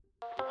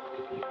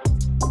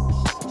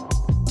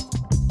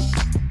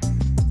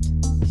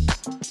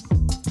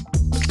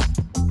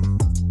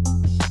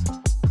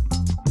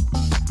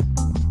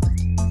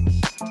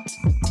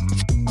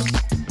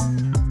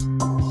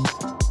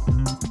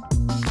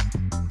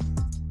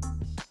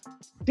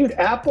Dude,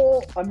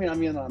 Apple, I mean,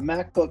 I'm in a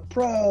MacBook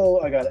Pro.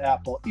 I got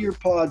Apple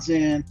EarPods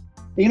in.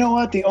 You know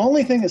what? The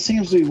only thing that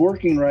seems to be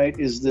working right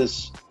is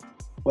this,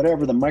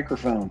 whatever, the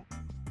microphone.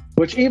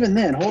 Which even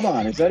then, hold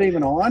on, is that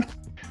even on?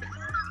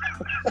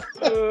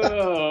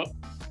 Oh,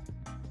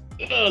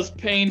 it's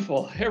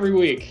painful every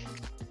week.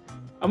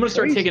 I'm going to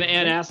start taking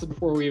antacid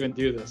before we even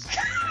do this.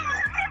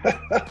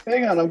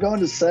 Hang on, I'm going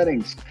to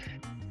settings.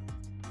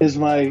 Is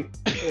my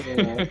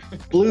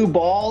blue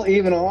ball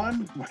even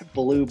on? My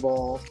blue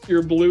ball.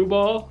 Your blue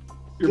ball?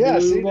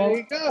 Blue see, ball? There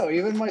you go.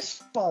 Even my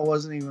ball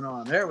wasn't even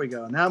on. There we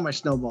go. Now my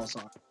snowball's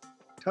on.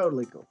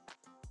 Totally cool.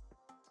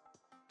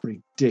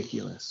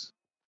 Ridiculous.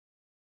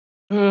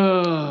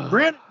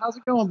 Brent, how's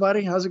it going,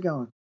 buddy? How's it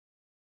going?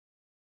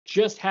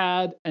 Just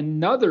had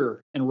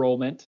another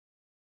enrollment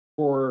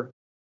for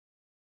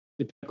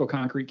the Pinnacle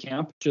Concrete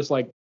Camp just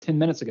like 10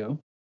 minutes ago.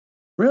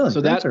 Really?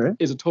 So that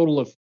is a total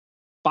of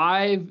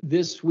 5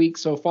 this week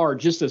so far.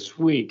 Just this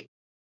week,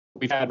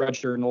 we've had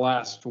registered in the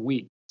last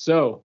week.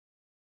 So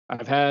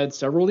I've had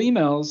several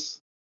emails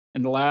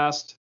in the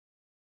last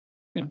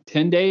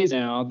 10 days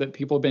now that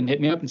people have been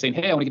hitting me up and saying,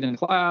 hey, I want to get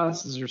into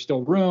class. Is there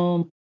still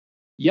room?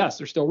 Yes,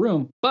 there's still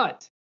room,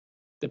 but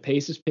the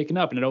pace is picking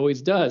up and it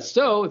always does.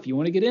 So if you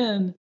want to get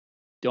in,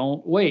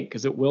 don't wait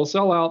because it will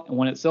sell out. And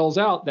when it sells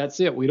out, that's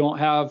it. We don't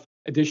have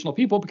additional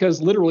people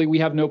because literally we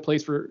have no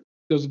place for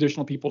those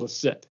additional people to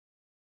sit.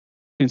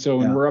 And so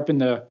when we're up in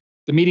the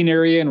meeting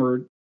area and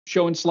we're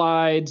showing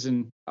slides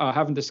and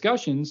having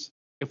discussions,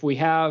 if we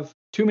have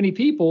too many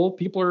people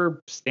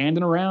are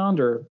standing around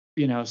or,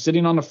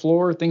 sitting on the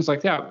floor, things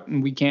like that.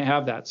 And we can't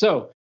have that.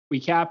 So we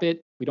cap it.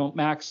 We don't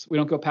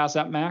go past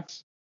that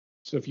max.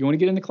 So if you want to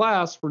get into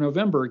class for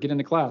November, get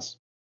into class.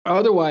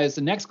 Otherwise,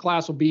 the next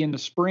class will be in the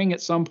spring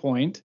at some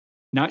point.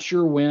 Not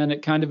sure when.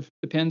 It kind of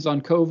depends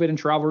on COVID and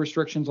travel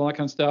restrictions, all that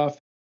kind of stuff.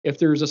 If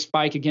there's a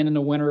spike again in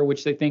the winter,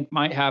 which they think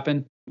might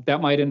happen,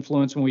 that might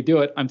influence when we do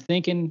it. I'm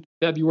thinking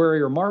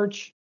February or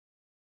March,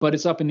 but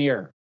it's up in the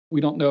air. We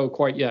don't know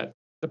quite yet.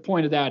 The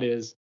point of that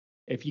is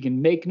if you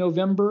can make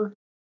November.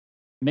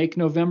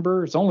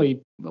 It's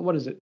only, what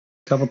is it?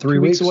 Couple, 3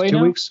 weeks away 2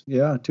 now? Weeks.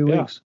 Yeah, 2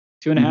 weeks.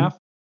 2.5.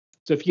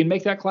 So if you can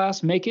make that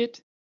class, make it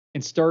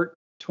and start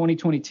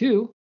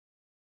 2022.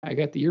 I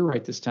got the year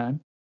right this time.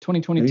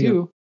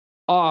 2022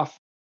 off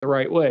the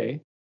right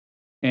way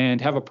and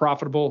have a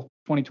profitable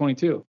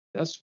 2022.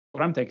 That's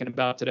what I'm thinking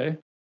about today.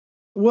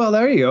 Well,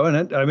 there you go.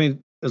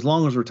 And as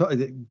long as we're talking,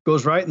 it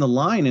goes right in the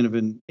line of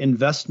an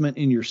investment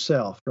in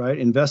yourself, right?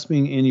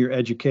 Investing in your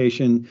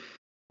education,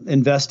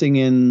 investing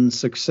in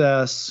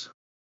success,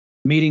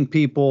 meeting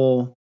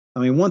people.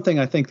 One thing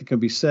I think that can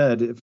be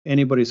said, if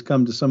anybody's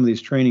come to some of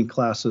these training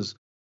classes,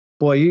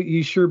 boy,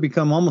 you sure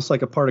become almost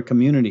like a part of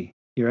community,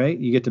 right?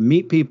 You get to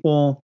meet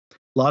people.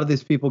 A lot of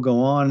these people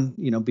go on,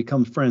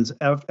 become friends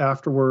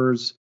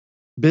afterwards,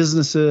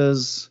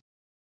 businesses,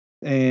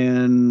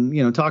 and,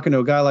 talking to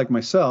a guy like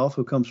myself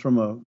who comes from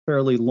a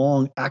fairly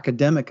long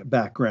academic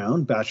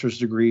background, bachelor's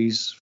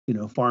degrees,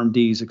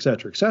 PharmDs, et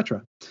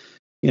cetera,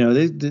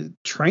 the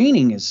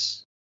training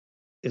is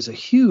a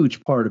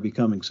huge part of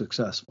becoming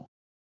successful.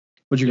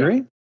 Would you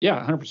agree?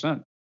 Yeah,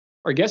 100%.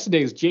 Our guest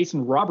today is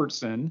Jason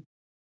Robertson,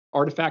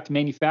 Artifact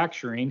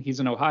Manufacturing.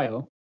 He's in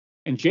Ohio.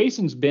 And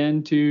Jason's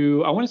been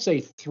to, I want to say,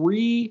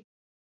 3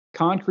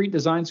 concrete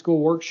design school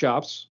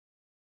workshops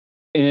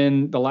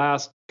in the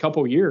last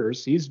couple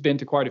years. He's been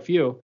to quite a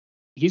few.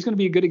 He's going to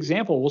be a good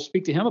example. We'll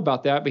speak to him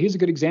about that, but he's a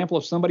good example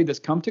of somebody that's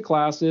come to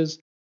classes.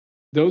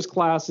 Those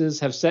classes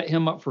have set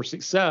him up for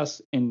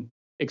success in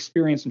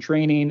experience and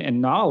training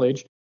and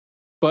knowledge.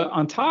 But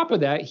on top of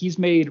that, he's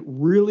made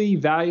really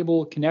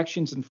valuable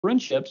connections and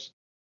friendships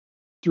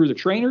through the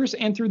trainers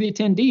and through the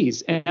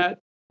attendees. And that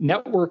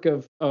network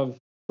of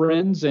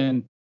friends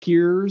and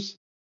peers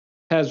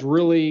has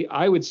really,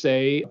 I would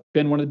say,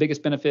 been one of the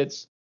biggest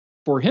benefits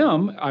for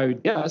him. I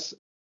would guess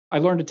I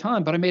learned a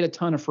ton, but I made a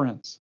ton of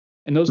friends.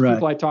 And those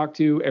people I talk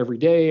to every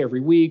day, every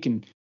week,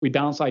 and we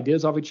bounce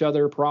ideas off each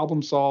other,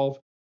 problem solve.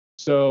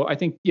 So I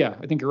think you're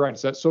right.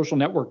 It's that social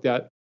network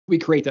that we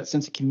create, that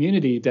sense of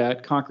community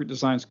that Concrete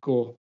Design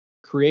School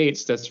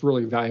creates that's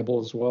really valuable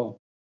as well.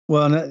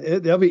 Well, and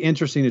that'll be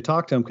interesting to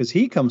talk to him because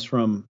he comes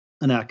from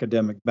an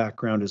academic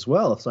background as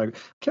well. It's like, I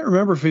can't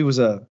remember if he was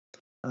a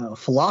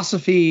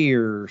philosophy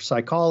or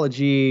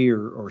psychology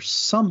or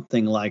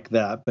something like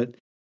that, but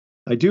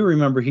I do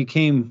remember he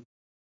came,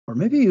 or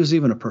maybe he was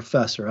even a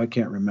professor. I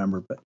can't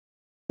remember, but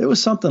it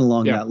was something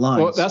along that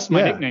line. Well, that's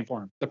my nickname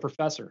for him, the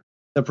professor.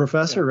 The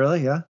professor,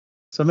 really? Yeah.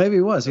 So maybe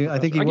he was. I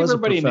think he was a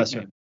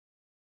professor.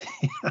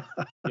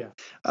 Yeah.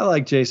 I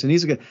like Jason.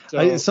 He's a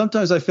good.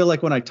 Sometimes I feel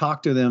like when I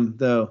talk to them,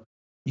 though,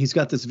 he's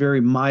got this very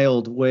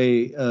mild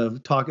way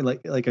of talking.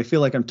 Like I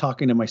feel like I'm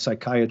talking to my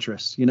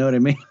psychiatrist. You know what I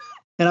mean?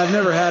 And I've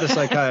never had a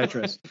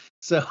psychiatrist.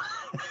 So,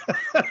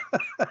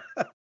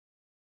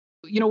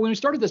 when we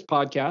started this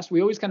podcast,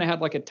 we always kind of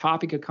had like a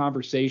topic of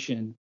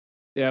conversation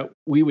that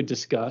we would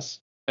discuss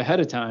ahead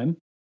of time.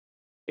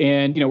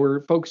 And,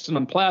 we're focusing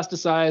on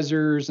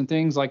plasticizers and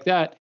things like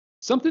that.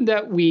 Something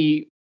that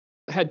we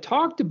had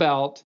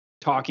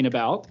talking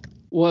about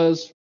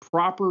was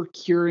proper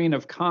curing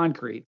of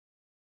concrete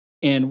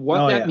and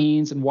what that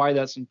means and why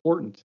that's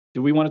important.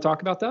 Do we want to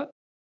talk about that?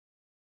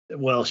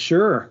 Well,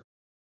 sure.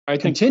 I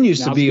think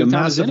continues to be a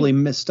massively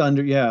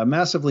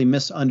massively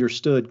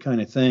misunderstood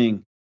kind of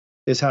thing,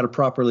 is how to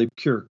properly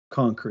cure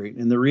concrete.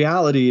 And the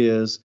reality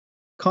is,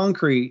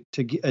 concrete,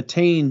 to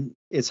attain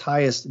its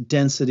highest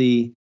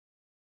density,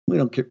 we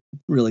don't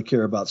really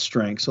care about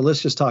strength. So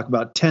let's just talk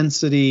about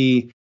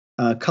tensity,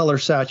 color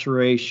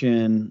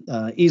saturation,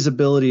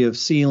 easeability of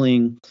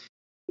sealing.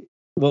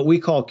 What we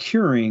call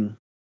curing,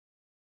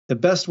 the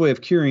best way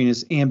of curing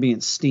is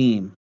ambient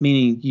steam,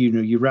 meaning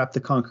you wrap the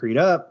concrete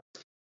up,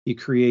 you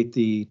create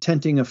the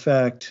tenting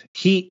effect.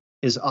 Heat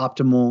is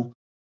optimal.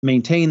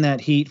 Maintain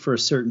that heat for a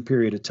certain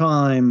period of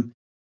time,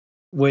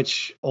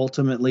 which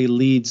ultimately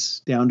leads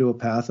down to a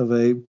path of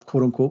a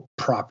quote unquote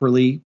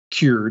properly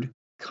cured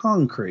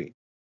concrete.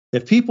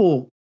 If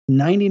people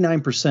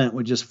 99%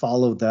 would just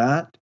follow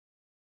that,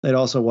 they'd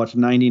also watch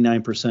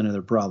 99% of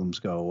their problems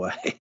go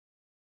away.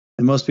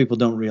 And most people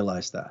don't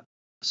realize that.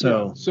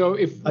 So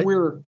if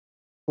we're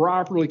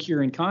properly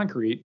curing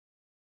concrete,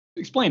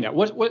 explain that.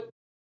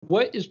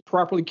 What is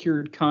properly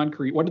cured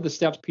concrete? What are the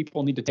steps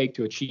people need to take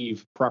to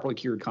achieve properly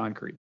cured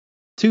concrete?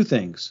 Two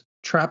things: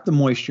 trap the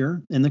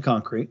moisture in the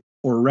concrete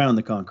or around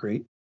the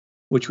concrete,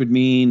 which would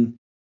mean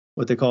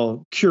what they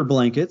call cure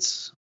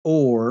blankets,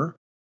 or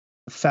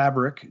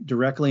fabric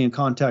directly in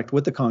contact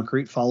with the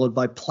concrete, followed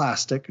by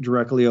plastic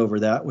directly over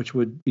that, which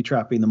would be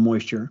trapping the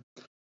moisture.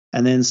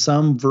 And then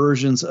some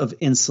versions of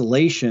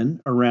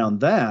insulation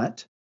around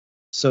that,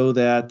 so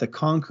that the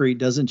concrete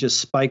doesn't just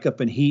spike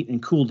up in heat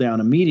and cool down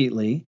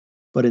immediately,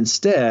 but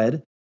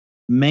instead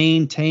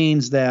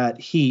maintains that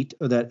heat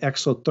or that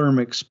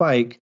exothermic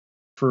spike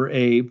for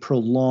a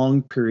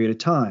prolonged period of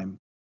time,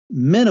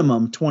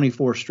 minimum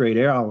 24 straight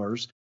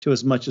hours to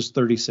as much as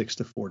 36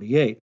 to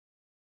 48,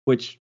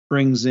 which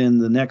brings in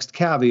the next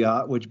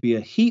caveat, which would be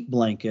a heat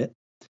blanket,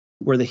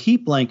 where the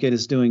heat blanket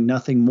is doing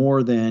nothing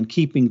more than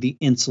keeping the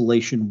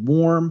insulation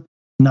warm,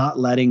 not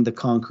letting the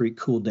concrete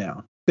cool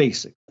down,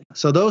 basically.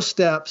 So those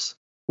steps,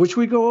 which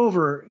we go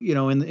over,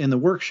 in the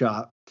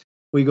workshop,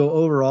 we go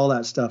over all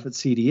that stuff at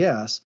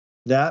CDS.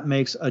 That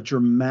makes a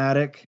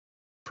dramatic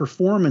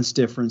performance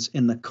difference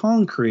in the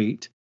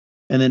concrete,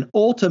 and then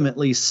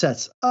ultimately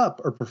sets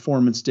up a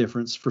performance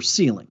difference for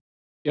sealing.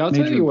 Yeah, I'll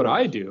tell you what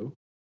I do.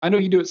 I know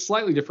you do it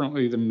slightly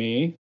differently than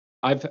me.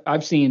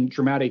 I've seen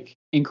dramatic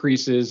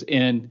increases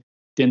in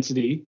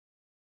density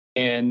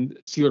and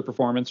sealer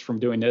performance from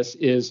doing this.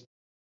 Is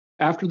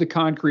after the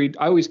concrete,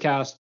 I always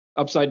cast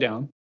upside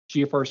down,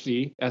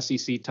 GFRC,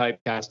 SEC type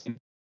casting.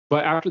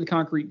 But after the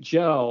concrete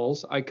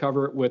gels, I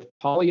cover it with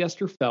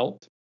polyester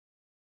felt.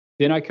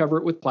 Then I cover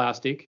it with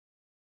plastic.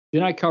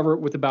 Then I cover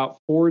it with about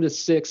 4 to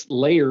 6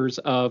 layers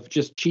of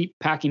just cheap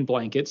packing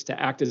blankets to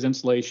act as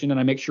insulation. And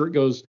I make sure it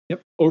goes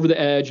over the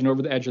edge and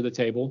over the edge of the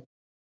table.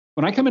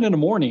 When I come in the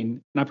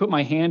morning and I put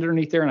my hand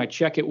underneath there and I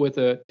check it with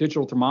a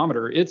digital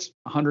thermometer, it's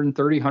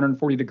 130,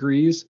 140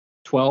 degrees,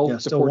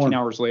 12 to 14 warm.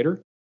 Hours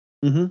later.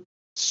 Mm-hmm.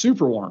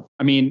 Super warm.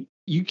 I mean,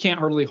 you can't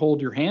hardly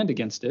hold your hand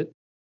against it.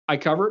 I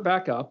cover it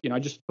back up. I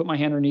just put my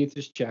hand underneath,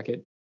 just check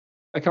it.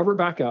 I cover it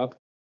back up,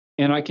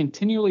 and I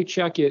continually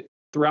check it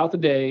throughout the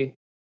day,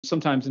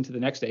 sometimes into the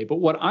next day. But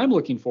what I'm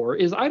looking for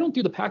is, I don't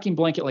do the packing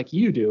blanket like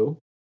you do,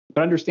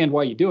 but I understand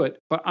why you do it.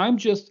 But I'm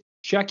just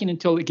checking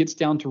until it gets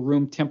down to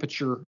room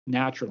temperature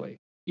naturally.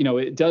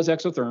 It does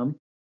exotherm.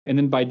 And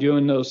then by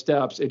doing those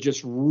steps, it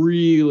just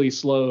really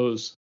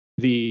slows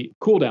the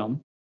cool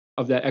down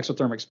of that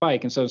exothermic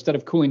spike. And so instead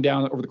of cooling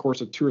down over the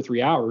course of 2 or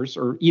 3 hours,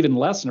 or even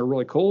less in a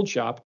really cold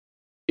shop,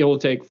 it will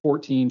take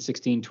 14,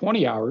 16,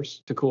 20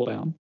 hours to cool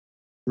down.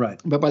 Right.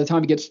 But by the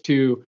time it gets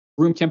to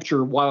room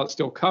temperature while it's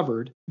still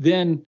covered,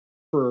 then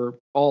for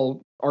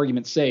all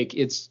argument's sake,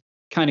 it's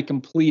kind of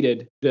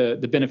completed the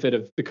benefit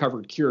of the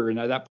covered cure. And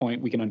at that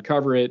point, we can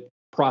uncover it,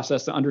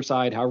 process the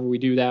underside, however we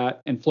do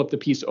that, and flip the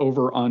piece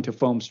over onto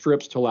foam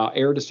strips to allow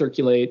air to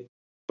circulate.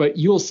 But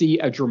you'll see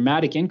a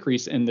dramatic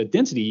increase in the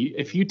density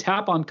if you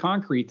tap on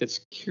concrete that's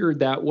cured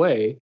that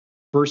way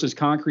versus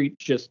concrete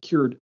just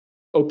cured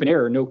open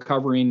air, no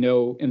covering,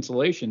 no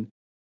insulation.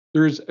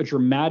 There's a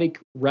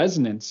dramatic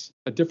resonance,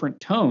 a different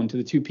tone to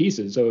the two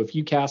pieces. So if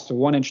you cast a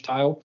 1-inch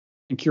tile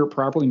and cure it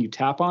properly and you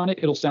tap on it,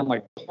 it'll sound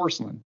like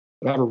porcelain.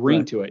 It'll have a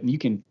ring to it, and you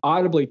can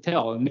audibly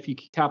tell. And if you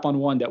tap on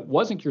one that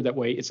wasn't cured that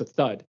way, it's a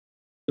thud.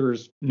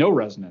 There's no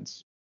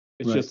resonance.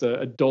 It's just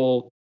a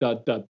dull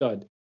thud, thud,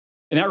 thud.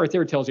 And that right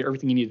there tells you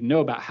everything you need to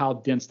know about how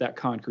dense that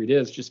concrete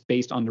is, just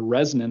based on the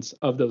resonance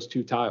of those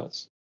two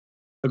tiles.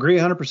 Agree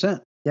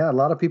 100%. Yeah, a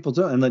lot of people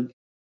do. And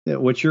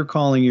what you're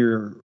calling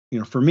your,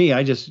 for me,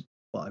 I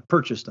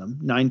purchased them,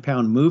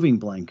 9-pound moving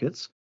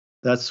blankets.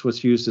 That's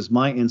what's used as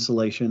my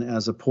insulation,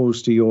 as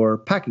opposed to your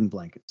packing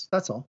blankets.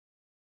 That's all.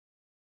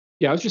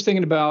 Yeah, I was just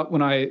thinking about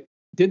when I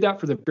did that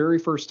for the very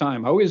first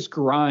time. I always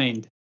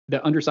grind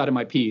the underside of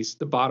my piece,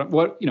 the bottom.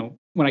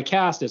 When I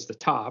cast, it's the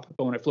top,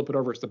 but when I flip it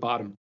over, it's the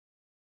bottom.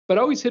 But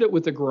I always hit it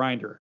with a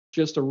grinder,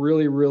 just a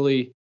really,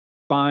 really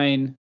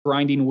fine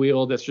grinding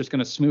wheel that's just going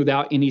to smooth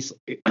out any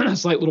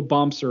slight little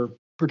bumps or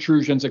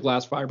protrusions of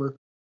glass fiber.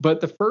 But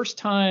the first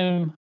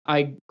time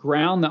I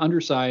ground the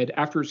underside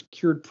after it's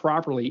cured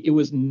properly, it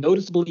was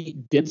noticeably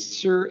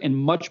denser and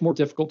much more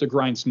difficult to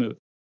grind smooth.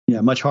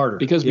 Yeah, much harder.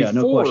 Because yeah,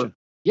 no question.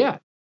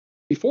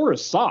 Before it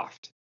was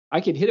soft.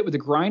 I could hit it with a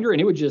grinder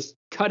and it would just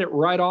cut it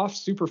right off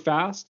super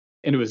fast.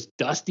 And it was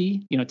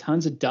dusty,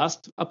 tons of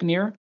dust up in the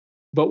air.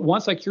 But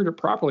once I cured it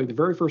properly, the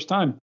very first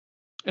time,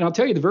 and I'll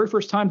tell you, the very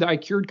first time that I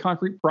cured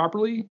concrete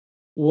properly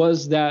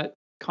was that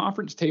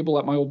conference table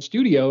at my old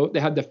studio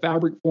that had the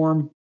fabric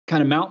form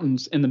kind of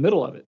mountains in the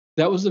middle of it.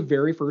 That was the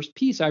very first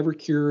piece I ever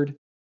cured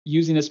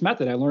using this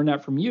method. I learned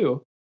that from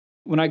you.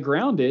 When I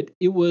ground it,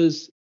 it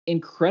was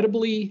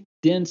incredibly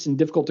dense and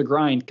difficult to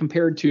grind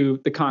compared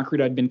to the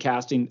concrete I'd been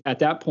casting at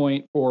that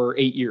point for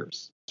 8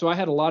 years. So I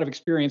had a lot of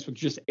experience with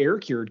just air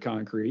cured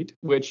concrete,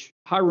 which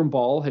Hiram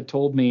Ball had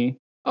told me,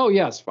 oh,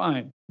 yes,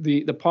 fine.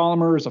 The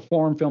polymer is a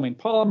form filming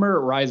polymer.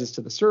 It rises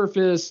to the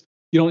surface.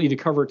 You don't need to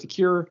cover it to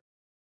cure.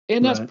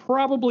 And that's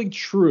probably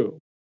true.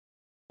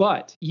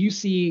 But you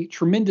see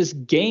tremendous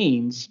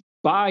gains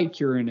by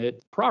curing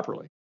it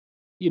properly.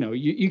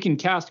 You can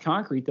cast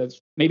concrete that's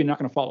maybe not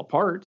going to fall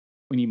apart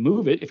when you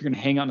move it, if you're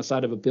going to hang on the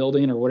side of a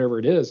building or whatever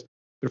it is.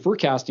 But if we're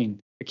casting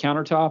a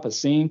countertop, a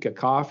sink, a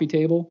coffee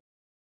table,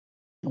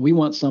 and we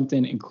want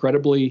something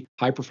incredibly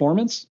high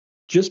performance,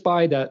 just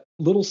by that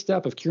little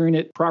step of curing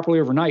it properly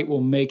overnight will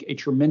make a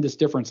tremendous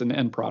difference in the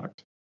end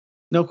product.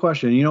 No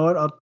question. You know what?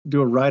 I'll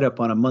do a write-up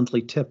on a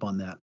monthly tip on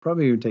that.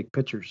 Probably even take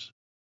pictures.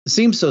 It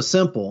seems so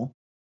simple,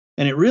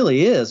 and it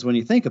really is when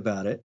you think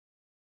about it.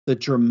 The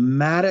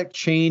dramatic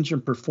change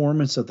in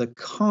performance of the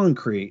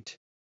concrete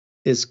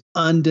is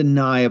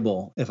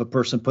undeniable if a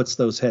person puts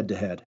those head to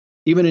head,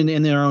 even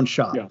in their own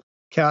shop. Yeah.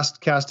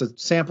 Cast a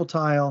sample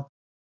tile,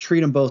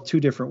 treat them both two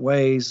different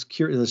ways.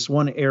 Cure this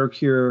one air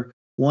cure,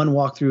 one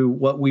walk through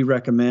what we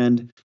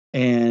recommend,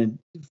 and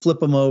flip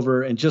them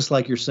over. And just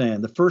like you're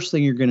saying, the first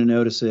thing you're going to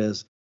notice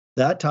is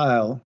that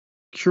tile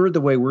cured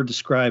the way we're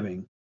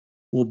describing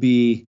will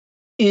be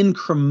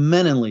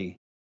incrementally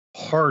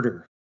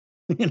harder,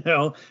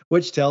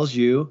 which tells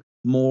you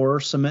more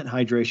cement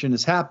hydration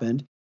has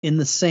happened in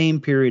the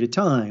same period of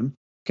time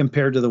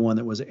compared to the one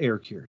that was air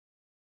cured.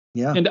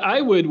 Yeah. And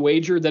I would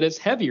wager that it's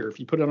heavier if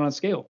you put it on a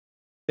scale.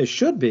 It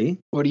should be.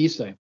 What do you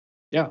say?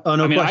 Yeah. Oh,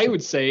 no question. I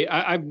would say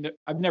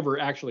I've never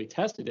actually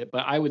tested it,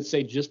 but I would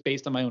say just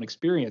based on my own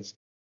experience,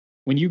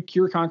 when you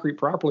cure concrete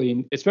properly,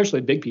 and especially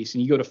a big piece,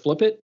 and you go to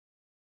flip it,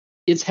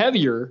 it's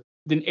heavier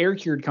than air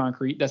cured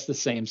concrete that's the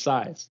same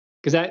size.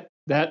 Because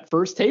that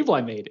first table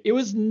I made, it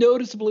was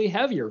noticeably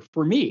heavier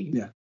for me.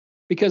 Yeah.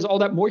 Because all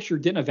that moisture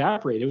didn't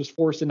evaporate. It was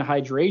forced into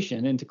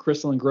hydration, into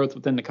crystalline growth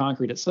within the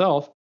concrete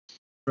itself,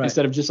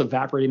 instead of just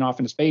evaporating off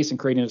into space and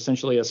creating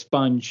essentially a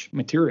sponge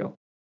material.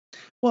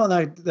 Well,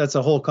 that's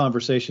a whole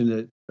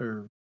conversation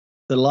that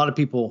a lot of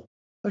people,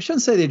 I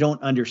shouldn't say they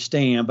don't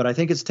understand, but I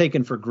think it's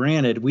taken for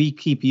granted. We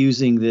keep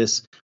using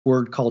this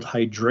word called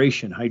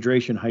hydration.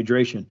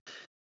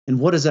 And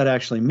what does that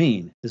actually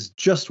mean? Is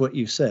just what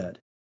you said.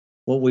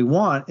 What we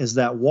want is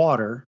that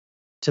water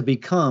to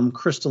become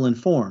crystalline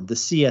form, the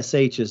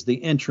CSHs, the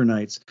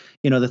intronites,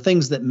 the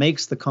things that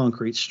makes the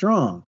concrete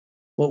strong.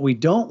 What we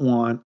don't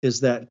want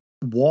is that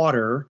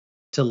water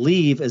to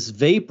leave as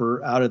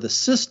vapor out of the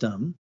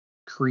system,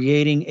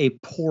 creating a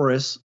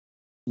porous,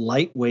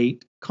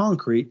 lightweight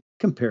concrete,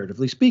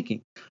 comparatively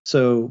speaking.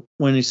 So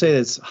when you say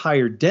it's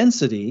higher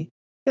density,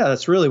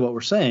 that's really what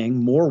we're saying.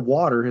 More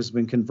water has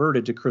been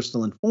converted to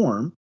crystalline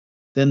form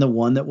than the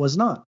one that was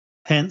not.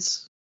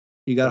 Hence,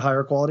 you got a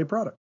higher quality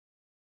product.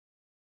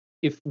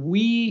 If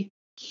we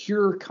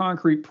cure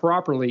concrete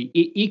properly,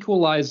 it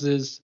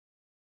equalizes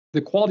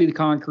the quality of the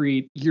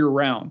concrete year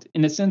round,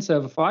 in the sense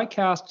of if I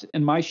cast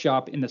in my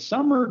shop in the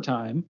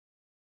summertime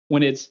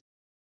when it's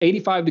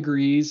 85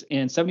 degrees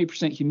and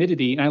 70%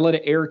 humidity and I let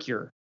it air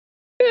cure,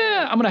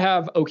 I'm going to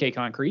have okay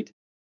concrete.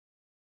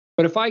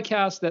 But if I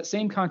cast that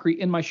same concrete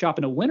in my shop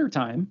in the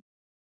wintertime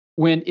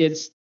when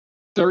it's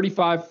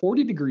 35,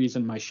 40 degrees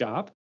in my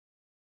shop,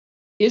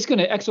 it's going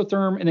to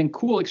exotherm and then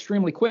cool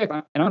extremely quick.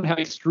 And I'm going to have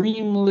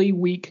extremely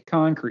weak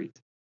concrete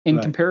in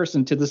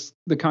comparison to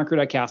the concrete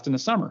I cast in the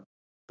summer.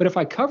 But if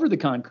I cover the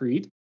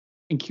concrete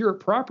and cure it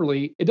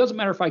properly, it doesn't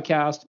matter if I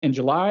cast in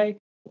July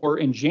or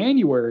in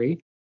January,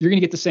 you're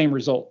going to get the same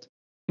result.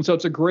 And so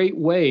it's a great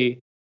way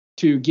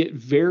to get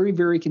very,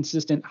 very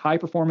consistent, high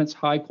performance,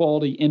 high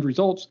quality end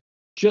results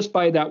just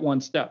by that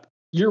one step.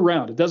 Year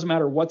round, it doesn't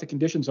matter what the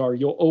conditions are,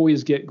 you'll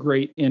always get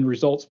great end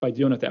results by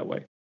doing it that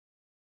way.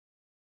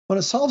 Well,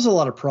 it solves a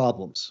lot of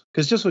problems,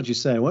 because just what you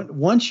say,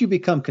 once you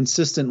become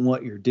consistent in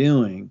what you're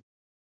doing,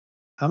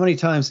 how many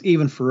times,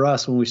 even for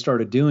us, when we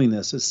started doing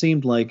this, it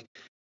seemed like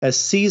as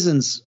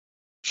seasons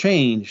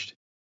changed,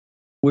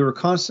 we were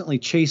constantly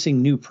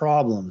chasing new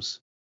problems.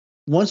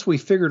 Once we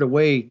figured a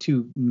way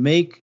to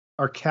make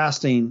our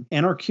casting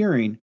and our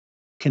curing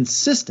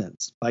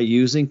consistent by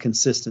using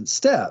consistent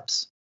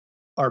steps,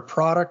 our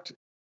product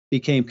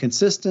became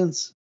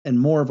consistent and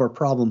more of our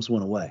problems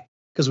went away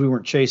because we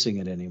weren't chasing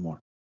it anymore.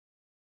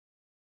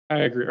 I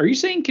agree. Are you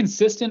saying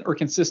consistent or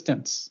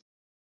consistence?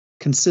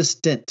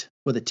 Consistent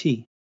with a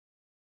T.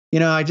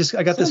 I got this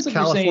Sounds like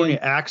you're California saying-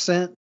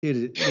 accent.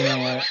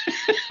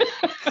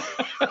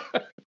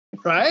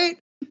 Right?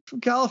 From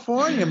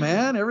California,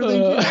 man.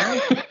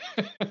 Everything.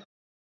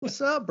 What's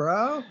up,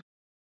 bro?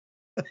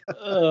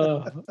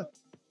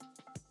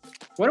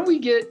 Why don't we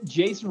get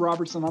Jason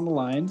Robertson on the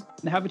line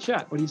and have a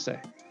chat? What do you say?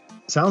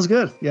 Sounds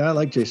good. Yeah, I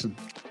like Jason.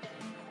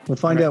 We'll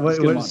find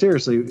out.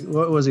 Seriously,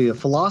 what was he? A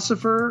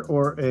philosopher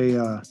or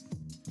a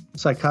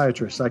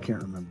psychiatrist? I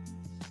can't remember.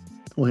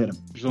 We'll hit him.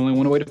 There's only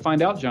one way to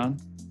find out, John.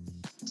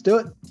 Let's do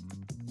it.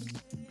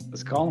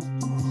 Let's call him.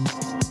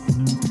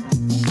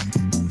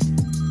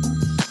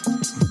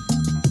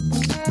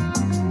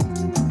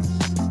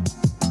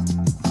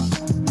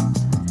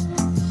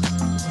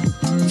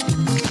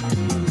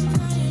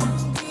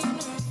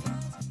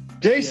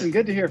 Jason,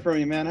 good to hear from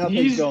you, man. How's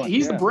things going?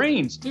 He's the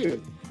brains,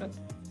 dude.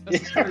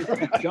 That's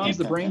John's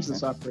the brains of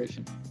this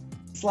operation.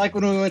 It's like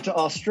when we went to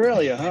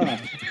Australia, huh?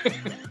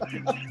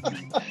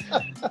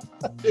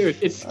 Dude,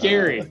 it's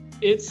scary.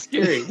 It's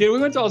scary. Dude, we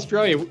went to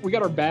Australia. We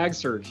got our bag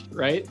searched,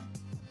 right?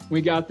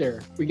 We got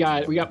there. We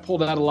got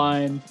pulled out of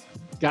line,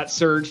 got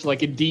searched,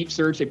 like a deep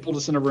search. They pulled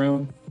us in a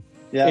room.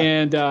 Yeah.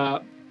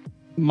 And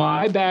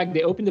my bag,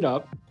 they opened it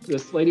up.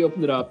 This lady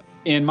opened it up.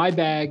 And my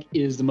bag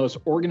is the most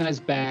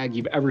organized bag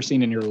you've ever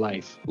seen in your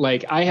life.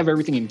 Like, I have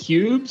everything in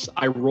cubes.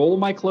 I roll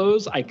my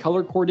clothes. I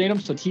color coordinate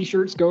them. So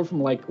t-shirts go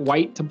from like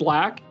white to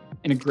black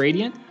in a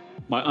gradient.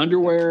 My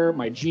underwear,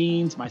 my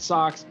jeans, my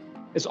socks.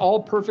 It's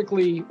all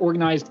perfectly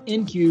organized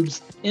in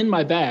cubes in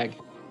my bag.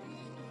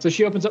 So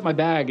she opens up my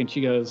bag and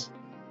she goes,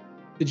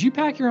 "Did you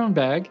pack your own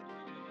bag?"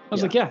 I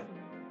was like, "Yeah."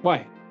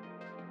 "Why?"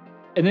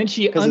 And then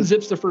she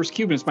unzips the first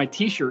cube and it's my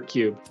t-shirt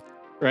cube.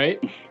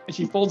 Right? And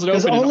she folds it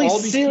open and all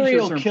these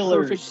t-shirts are in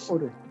perfect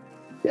order.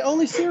 Yeah,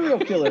 only serial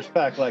killers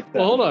pack like that.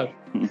 Well, hold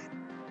on.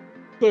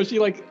 So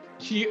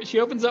she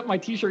opens up my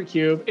t-shirt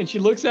cube and she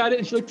looks at it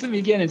and she looks at me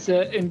again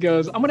and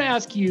goes, "I'm going to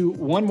ask you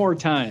one more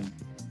time.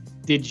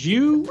 Did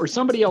you or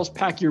somebody else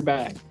pack your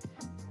bag?"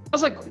 I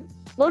was like,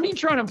 "What are you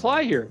trying to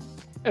imply here?"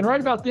 And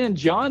right about then,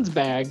 John's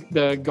bag,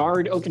 the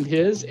guard opened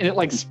his and it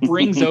like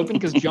springs open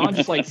because John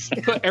just like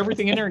put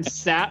everything in there and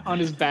sat on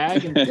his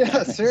bag and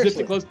zipped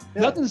it closed.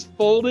 Yeah. Nothing's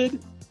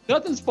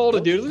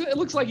folded, dude. It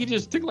looks like he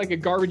just took like a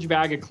garbage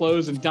bag of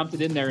clothes and dumped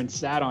it in there and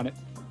sat on it.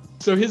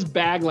 So his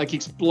bag like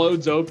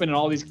explodes open and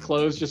all these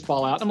clothes just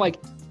fall out. I'm like,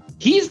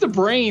 he's the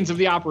brains of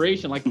the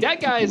operation. Like, that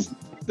guy's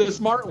the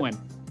smart one.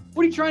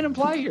 What are you trying to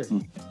imply here?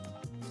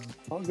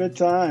 All good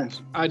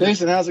times.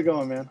 Jason, how's it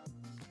going, man?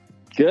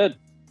 Good.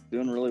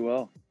 Doing really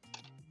well.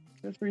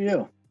 Good for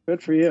you.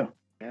 Good for you.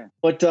 Yeah.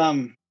 But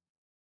I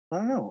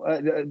don't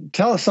know.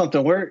 Tell us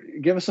something.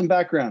 Give us some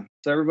background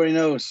so everybody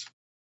knows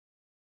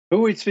who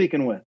we're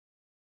speaking with.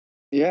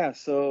 Yeah.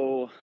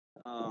 So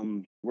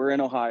we're in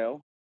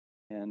Ohio,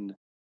 and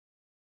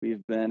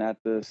we've been at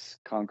this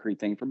concrete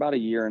thing for about a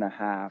year and a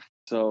half.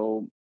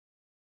 So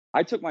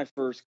I took my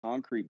first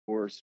concrete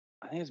course,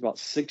 I think it was about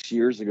 6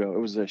 years ago. It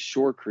was a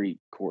shortcrete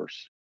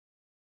course,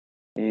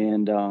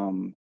 and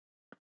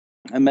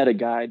I met a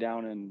guy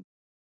down in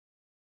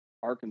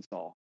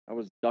Arkansas. I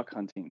was duck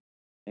hunting,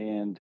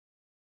 and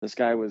this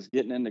guy was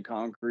getting into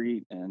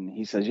concrete, and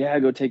he says, "Yeah,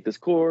 go take this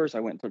course."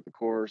 I went and took the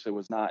course. It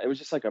was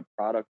just like a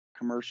product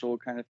commercial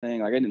kind of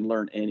thing. Like, I didn't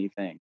learn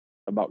anything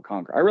about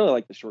concrete. I really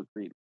like the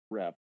shortcrete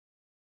rep.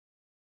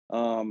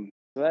 So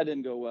that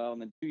didn't go well.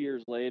 And then 2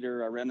 years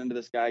later, I ran into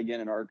this guy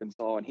again in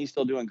Arkansas, and he's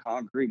still doing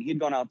concrete. And he'd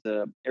gone out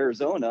to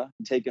Arizona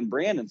and taken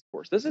Brandon's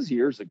course. This is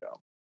years ago.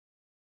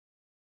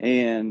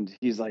 And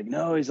he's like,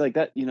 "No," he's like,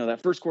 "that,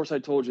 that first course I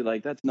told you,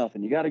 like, that's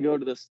nothing. You got to go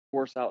to this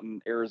course out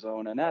in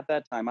Arizona." And at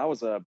that time, I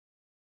was a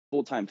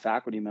full-time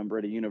faculty member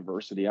at a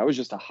university. I was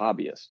just a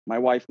hobbyist. My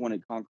wife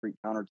wanted concrete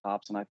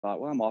countertops, and I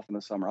thought, well, I'm off in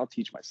the summer. I'll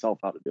teach myself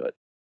how to do it.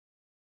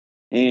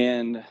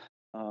 And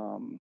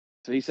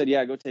so he said,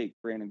 "Yeah, go take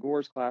Brandon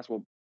Gore's class."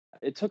 Well,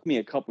 it took me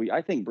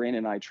I think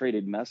Brandon and I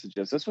traded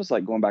messages. This was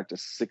like going back to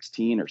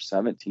 16 or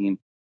 17.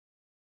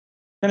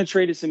 Kind of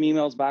traded some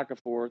emails back and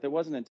forth. It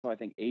wasn't until I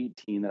think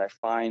 18 that I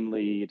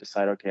finally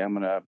decided, okay, I'm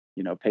going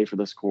to, pay for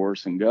this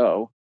course and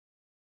go.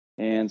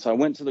 And so I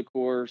went to the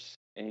course,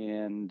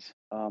 and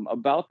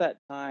about that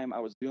time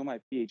I was doing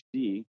my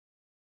PhD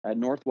at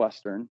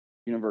Northwestern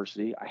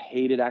University. I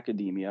hated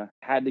academia,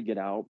 had to get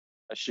out.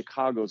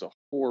 Chicago's a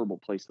horrible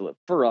place to live.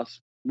 For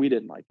us, we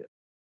didn't like it.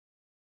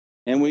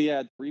 And we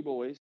had 3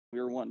 boys. We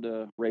were wanting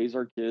to raise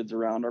our kids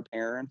around our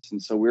parents.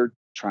 And so we were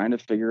trying to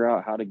figure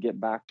out how to get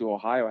back to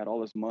Ohio. I had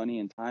all this money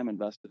and time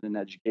invested in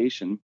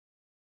education.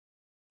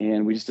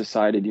 And we just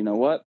decided, you know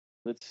what,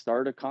 let's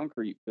start a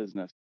concrete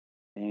business.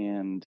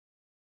 And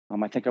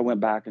I think I went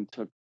back and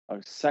took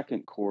a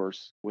second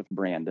course with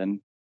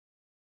Brandon.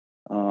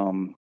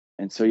 And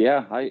so,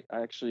 yeah, I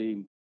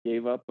actually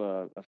gave up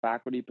a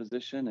faculty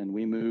position, and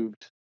we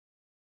moved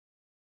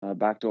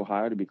back to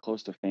Ohio to be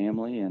close to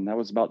family. And that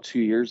was about 2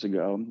 years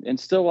ago. And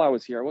still, while I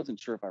was here, I wasn't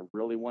sure if I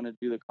really wanted to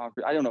do the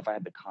concrete. I don't know if I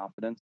had the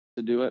confidence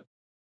to do it.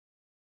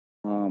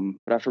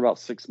 But after about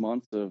 6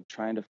 months of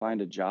trying to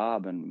find a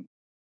job and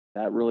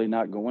that really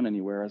not going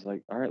anywhere, I was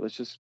like, all right,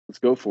 let's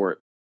go for it.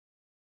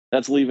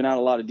 that's leaving out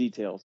a lot of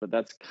details, but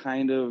that's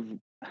kind of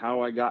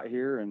how I got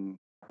here and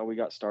how we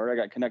got started. I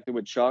got connected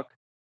with Chuck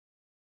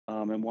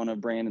in one of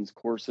Brandon's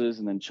courses,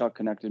 and then Chuck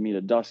connected me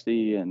to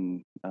Dusty,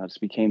 and just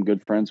became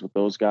good friends with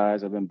those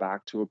guys. I've been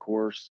back to a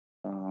course.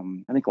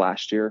 I think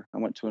last year I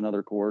went to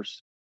another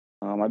course.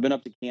 I've been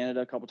up to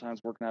Canada a couple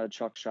times working out of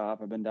Chuck's shop.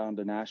 I've been down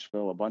to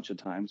Nashville a bunch of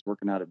times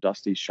working out of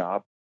Dusty's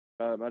shop.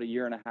 About a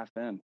year and a half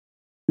in.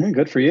 Yeah,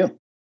 good for you.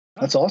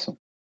 That's awesome.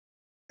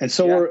 And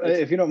so,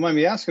 if you don't mind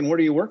me asking, what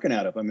are you working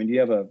out of? I mean, do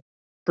you have a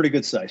pretty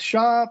good sized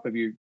shop? Have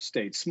you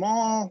stayed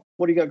small?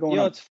 What do you got going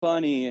on? It's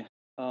funny.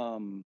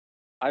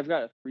 I've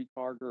got a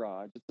 3-car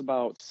garage. It's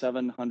about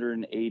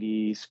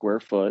 780 square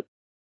foot.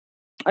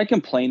 I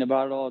complain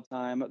about it all the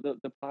time.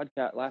 The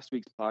podcast, last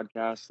week's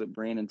podcast that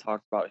Brandon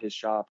talked about his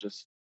shop,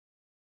 just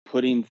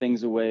putting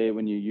things away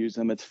when you use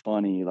them. It's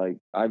funny. Like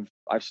I've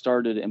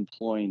started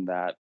employing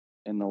that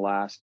in the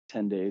last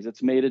 10 days.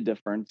 It's made a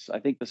difference. I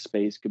think the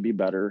space could be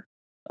better,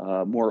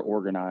 more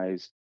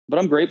organized, but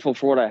I'm grateful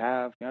for what I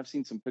have. I've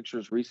seen some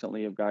pictures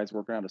recently of guys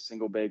working out a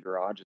single bay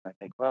garage, and I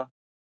think, well,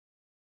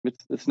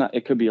 it's not,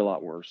 it could be a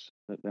lot worse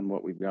than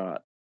what we've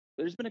got.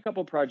 There's been a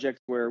couple projects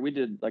where we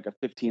did like a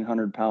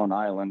 1,500 pound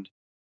island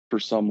for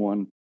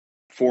someone,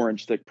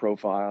 4-inch thick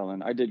profile.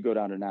 And I did go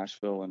down to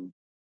Nashville, and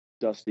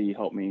Dusty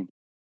helped me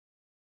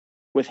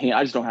with hand.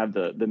 I just don't have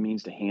the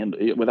means to handle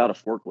it without a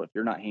forklift.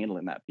 You're not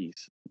handling that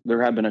piece.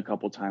 There have been a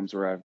couple times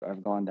where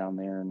I've gone down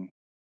there and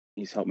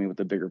he's helped me with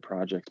the bigger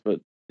projects,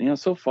 but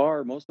so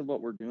far most of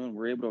what we're doing,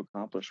 we're able to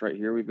accomplish right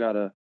here. We've got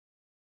a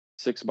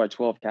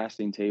 6x12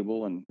 casting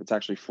table, and it's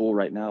actually full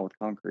right now with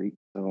concrete.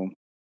 So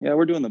yeah,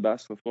 we're doing the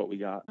best with what we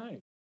got. Nice.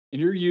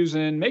 And you're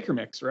using Maker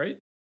Mix, right?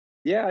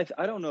 Yeah,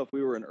 I don't know if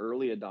we were an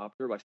early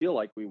adopter, but I feel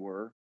like we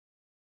were.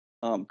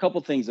 A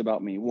couple things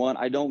about me. One,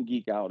 I don't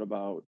geek out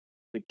about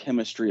the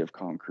chemistry of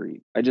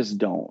concrete. I just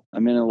don't.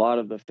 I'm in a lot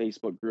of the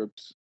Facebook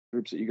groups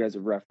that you guys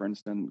have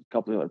referenced, and a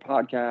couple of other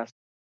podcasts.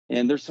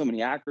 And there's so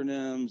many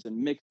acronyms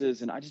and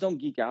mixes, and I just don't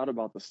geek out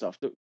about the stuff.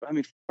 I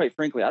mean, quite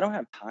frankly, I don't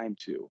have time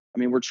to. I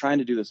mean, we're trying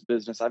to do this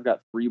business. I've got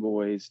 3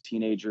 boys,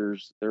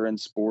 teenagers. They're in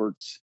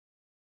sports,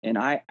 and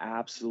I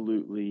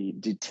absolutely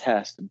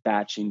detest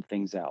batching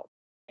things out.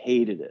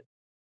 Hated it.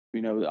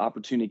 The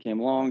opportunity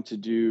came along to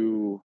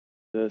do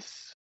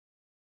this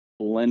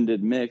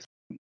blended mix.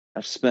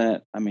 I've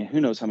spent, who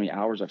knows how many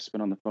hours I've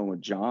spent on the phone with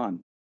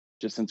John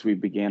just since we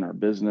began our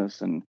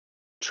business, and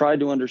tried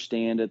to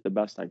understand it the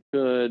best I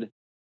could.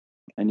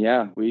 And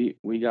yeah, we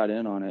got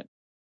in on it,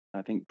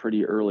 I think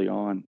pretty early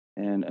on,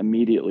 and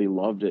immediately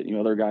loved it.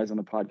 Other guys on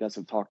the podcast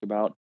have talked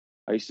about,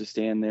 I used to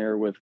stand there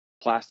with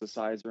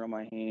plasticizer on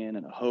my hand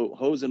and a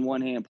hose in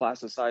one hand,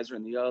 plasticizer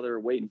in the other,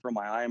 waiting for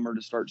my Eimer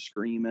to start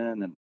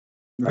screaming. And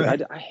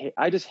right.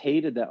 I just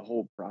hated that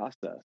whole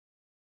process.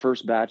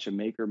 First batch of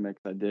Maker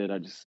Mix I did, I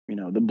just, the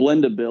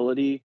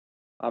blendability,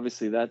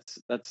 obviously that's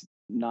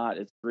not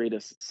its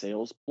greatest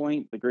sales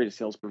point. The greatest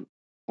sales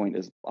point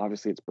is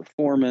obviously its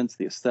performance,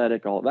 the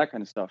aesthetic, all of that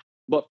kind of stuff.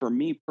 But for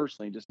me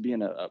personally, just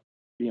being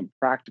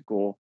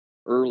practical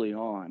early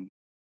on,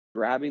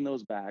 grabbing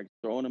those bags,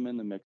 throwing them in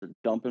the mixer,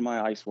 dumping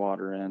my ice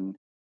water in,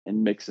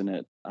 and mixing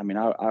it.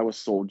 I was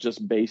sold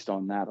just based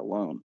on that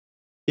alone.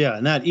 Yeah,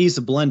 and that ease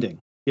of blending.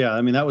 Yeah,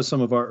 that was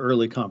some of our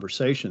early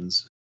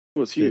conversations. It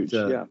was huge.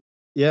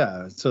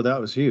 Yeah, so that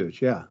was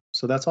huge. Yeah,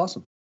 so that's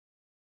awesome.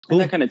 Cool.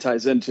 And that kind of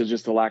ties into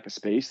just the lack of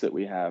space that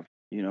we have.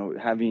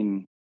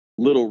 Having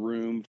little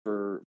room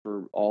for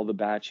all the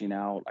batching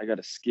out. I got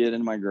a skid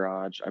in my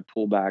garage. I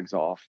pull bags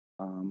off.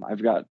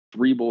 I've got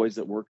 3 boys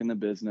that work in the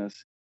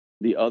business.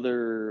 The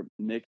other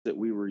mix that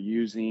we were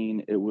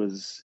using,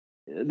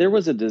 there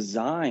was a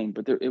design,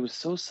 but it was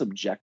so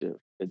subjective,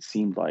 it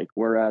seemed like.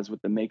 Whereas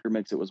with the Maker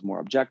Mix, it was more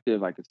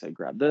objective. I could say,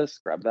 grab this,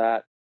 grab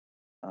that.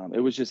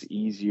 It was just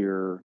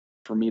easier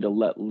for me to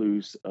let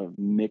loose of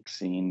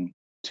mixing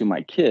to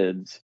my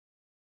kids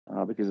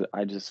because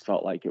I just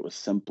felt like it was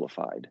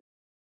simplified.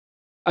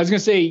 I was going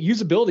to say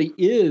usability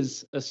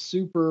is a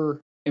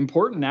super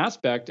important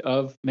aspect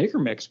of Maker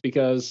Mix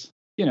because,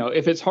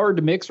 if it's hard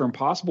to mix or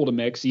impossible to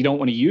mix, you don't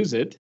want to use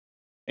it.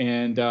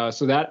 And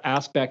so that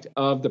aspect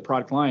of the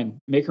product line,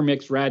 Maker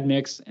Mix, Rad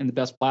Mix, and the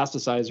best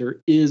plasticizer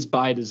is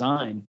by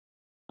design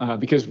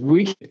because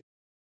we can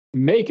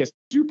make a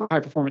super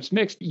high performance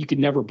mix, but you could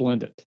never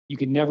blend it. You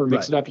could never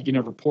mix it up. You can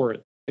never pour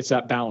it. It's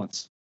that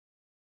balance.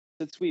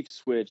 Since we've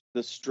switched,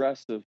 the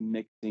stress of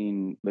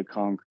mixing the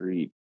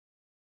concrete,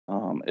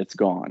 it's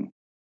gone.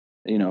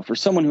 For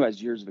someone who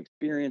has years of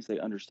experience, they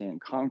understand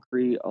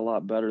concrete a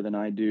lot better than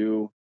I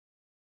do.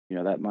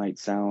 That might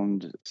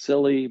sound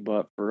silly,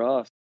 but for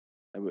us,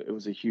 it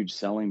was a huge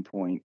selling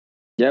point.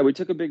 Yeah, we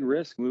took a big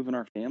risk moving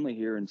our family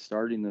here and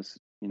starting this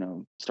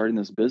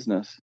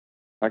business.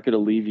 If I could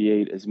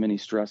alleviate as many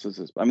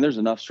stresses there's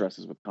enough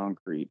stresses with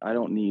concrete. I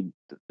don't need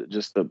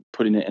just the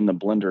putting it in the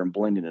blender and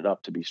blending it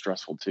up to be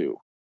stressful too.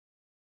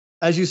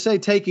 As you say,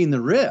 taking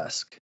the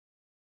risk.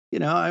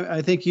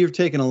 I think you've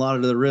taken a lot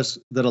of the risks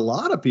that a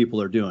lot of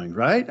people are doing,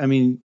 right?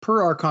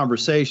 Per our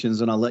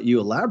conversations, and I'll let you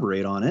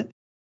elaborate on it,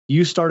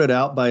 you started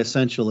out by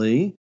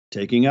essentially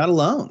taking out a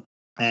loan.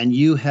 and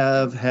you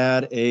have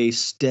had a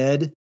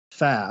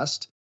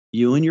steadfast,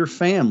 you and your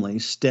family,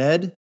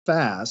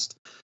 steadfast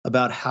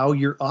about how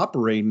you're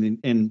operating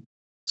and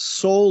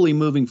solely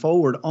moving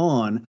forward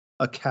on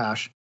a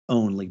cash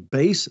only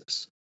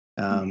basis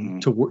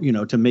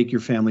to make your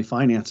family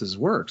finances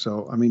work.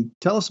 So, I mean,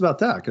 tell us about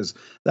that, because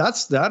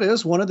that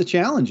is one of the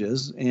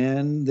challenges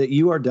and that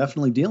you are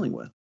definitely dealing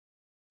with.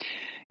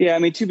 Yeah, I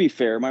mean, to be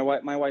fair, my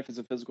wife is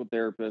a physical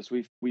therapist.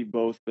 We've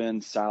both been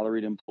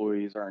salaried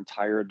employees our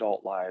entire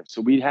adult lives.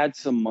 So we had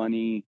some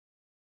money,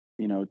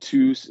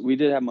 we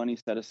did have money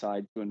set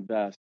aside to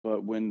invest.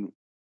 But when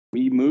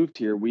we moved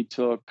here, we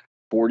took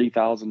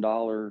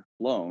 $40,000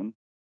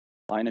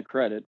 line of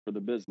credit for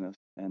the business,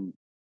 and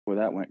boy,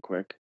 that went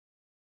quick.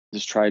 We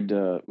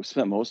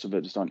spent most of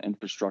it just on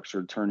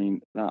infrastructure,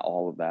 turning, not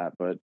all of that,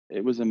 but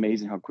it was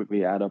amazing how quickly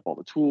you add up all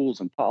the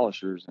tools and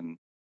polishers and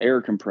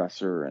air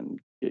compressor and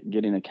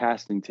getting a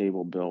casting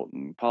table built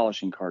and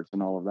polishing carts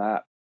and all of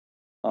that.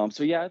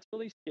 So yeah, it's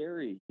really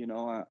scary,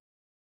 to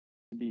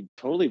be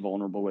totally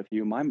vulnerable with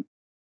you.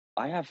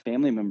 I have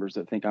family members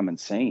that think I'm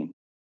insane.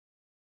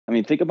 I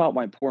mean, think about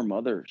my poor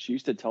mother. She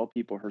used to tell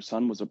people her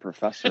son was a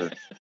professor.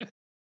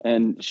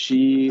 And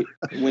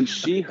when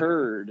she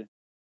heard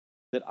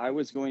that I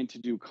was going to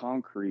do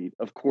concrete,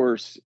 of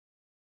course,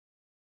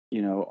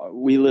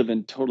 we live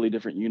in totally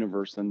different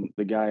universe than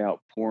the guy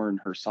out pouring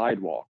her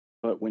sidewalk.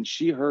 But when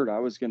she heard I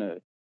was going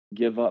to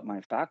give up my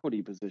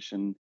faculty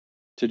position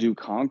to do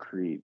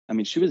concrete, I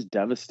mean, she was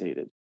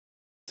devastated.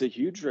 It's a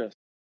huge risk.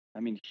 I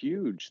mean,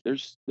 huge.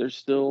 There's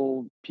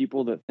still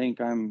people that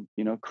think I'm,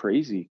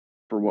 crazy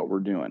for what we're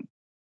doing.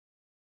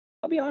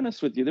 I'll be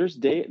honest with you.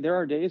 There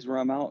are days where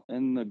I'm out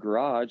in the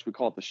garage. We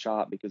call it the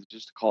shop because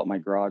just to call it my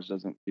garage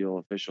doesn't feel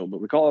official,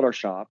 but we call it our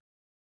shop.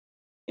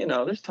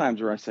 There's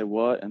times where I say,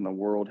 what in the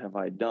world have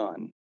I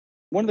done?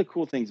 One of the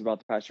cool things about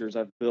the past years,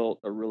 I've built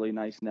a really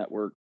nice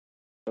network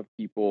of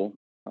people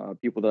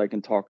that I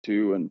can talk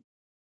to. And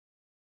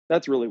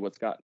that's really what's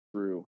gotten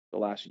through the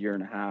last year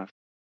and a half,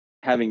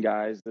 having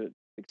guys that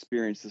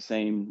experience the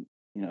same,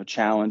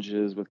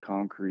 challenges with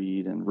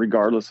concrete, and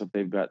regardless if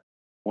they've got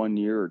 1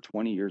 year or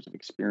 20 years of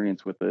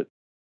experience with it.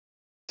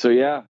 So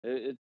yeah,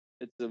 it's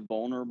a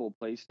vulnerable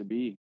place to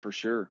be for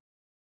sure.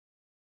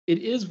 It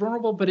is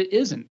vulnerable, but it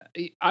isn't.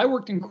 I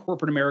worked in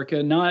corporate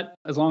America, not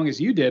as long as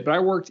you did, but I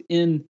worked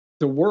in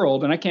the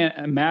world, and I can't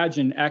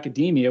imagine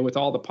academia with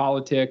all the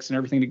politics and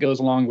everything that goes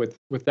along with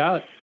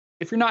that.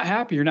 If you're not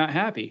happy, you're not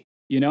happy,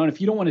 and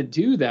if you don't want to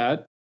do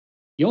that,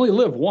 you only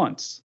live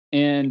once.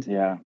 And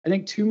yeah, I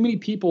think too many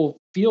people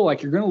feel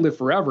like you're going to live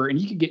forever,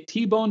 and you could get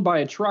T-boned by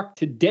a truck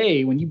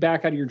today when you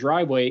back out of your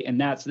driveway,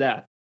 and that's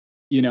that.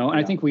 And yeah.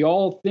 I think we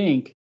all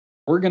think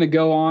we're going to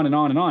go on and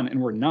on and on,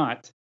 and we're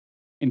not.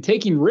 And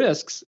taking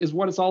risks is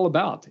what it's all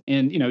about.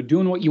 And,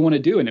 doing what you want to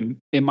do. And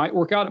it might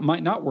work out, it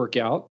might not work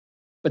out,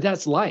 but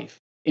that's life.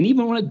 And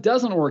even when it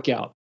doesn't work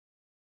out,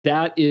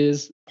 that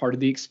is part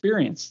of the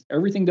experience.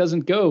 Everything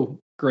doesn't go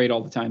great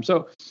all the time.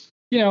 So,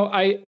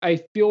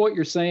 I feel what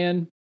you're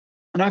saying.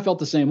 And I felt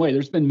the same way.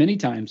 There's been many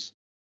times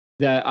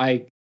that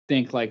I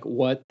think like,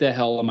 what the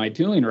hell am I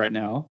doing right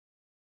now?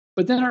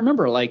 But then I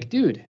remember like,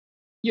 dude,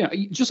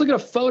 just look at a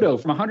photo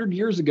from 100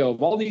 years ago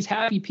of all these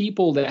happy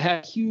people that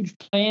had huge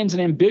plans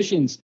and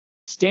ambitions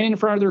standing in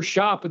front of their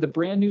shop with a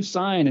brand new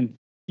sign, and,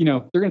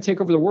 they're going to take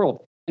over the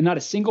world. And not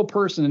a single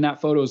person in that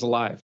photo is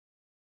alive.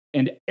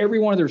 And every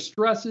one of their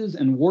stresses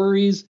and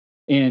worries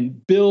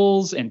and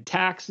bills and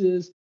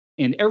taxes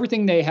and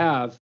everything they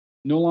have,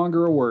 no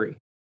longer a worry.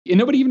 And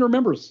nobody even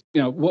remembers,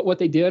 what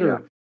they did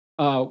or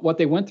what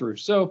they went through.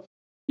 So,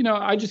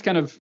 I just kind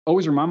of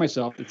always remind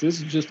myself that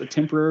this is just a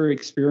temporary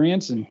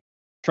experience, and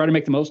try to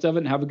make the most of it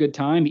and have a good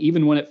time,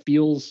 even when it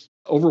feels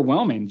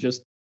overwhelming.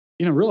 Just,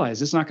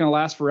 realize it's not going to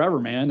last forever,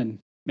 man, and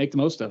make the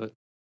most of it.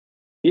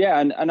 Yeah.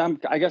 And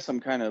I guess I'm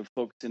kind of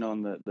focusing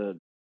on the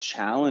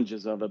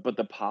challenges of it, but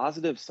the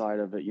positive side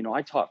of it,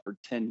 I taught for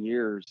 10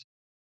 years.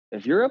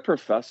 If you're a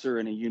professor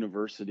in a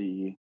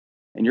university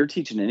and you're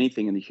teaching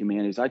anything in the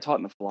humanities, I taught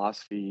in the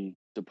philosophy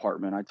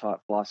department. I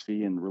taught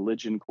philosophy and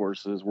religion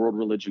courses, world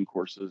religion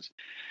courses.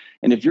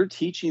 And if you're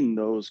teaching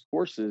those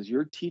courses,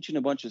 you're teaching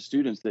a bunch of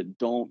students that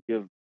don't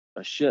give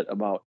a shit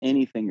about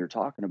anything you're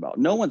talking about.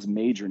 No one's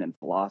majoring in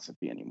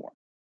philosophy anymore.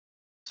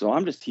 So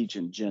I'm just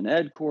teaching gen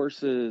ed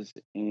courses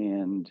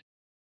and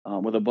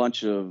with a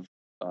bunch of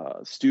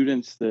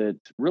students that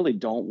really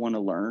don't want to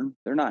learn.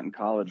 They're not in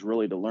college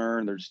really to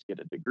learn. They're just to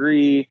get a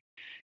degree.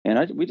 And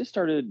I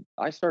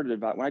started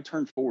about when I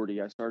turned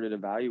 40, I started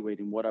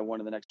evaluating what I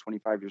wanted the next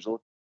 25 years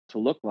to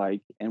look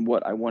like and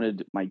what I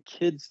wanted my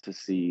kids to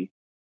see.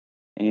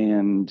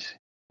 And,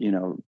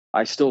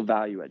 I still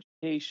value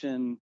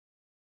education,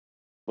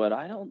 but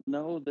I don't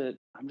know that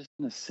I'm just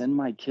going to send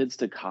my kids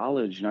to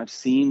college. I've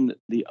seen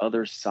the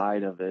other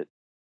side of it.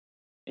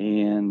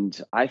 And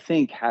I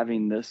think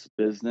having this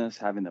business,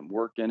 having them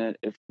work in it,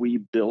 if we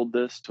build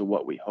this to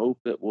what we hope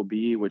it will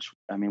be, which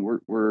I mean,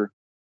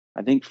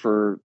 I think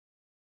for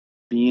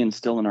being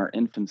still in our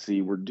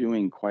infancy, we're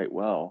doing quite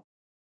well.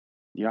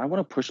 I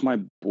want to push my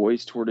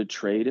boys toward a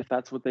trade if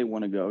that's what they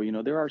want to go.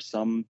 There are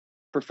some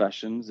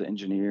professions,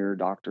 engineer,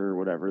 doctor,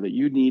 whatever, that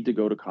you need to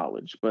go to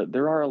college. But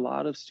there are a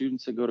lot of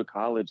students that go to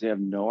college, they have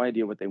no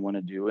idea what they want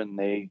to do, and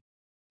they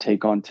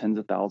take on tens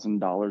of thousands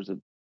of dollars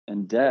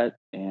in debt.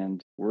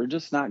 And we're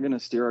just not going to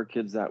steer our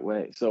kids that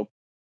way. So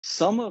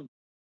some of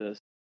this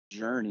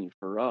journey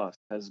for us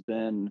has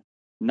been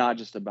not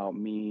just about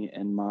me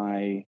and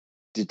my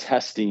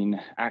detesting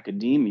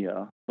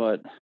academia,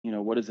 but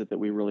what is it that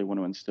we really want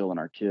to instill in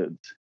our kids?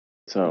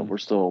 So we're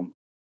still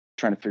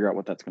trying to figure out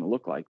what that's going to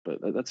look like, but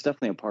that's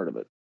definitely a part of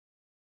it.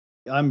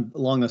 I'm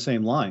along the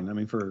same line. I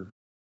mean, for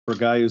a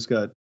guy who's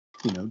got,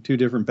 two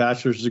different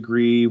bachelor's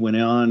degree, went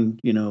on,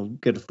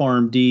 get a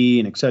PharmD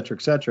and et cetera,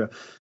 et cetera.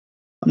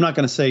 I'm not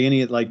going to say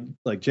any, like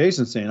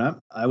Jason's saying,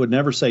 I would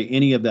never say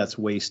any of that's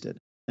wasted.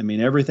 I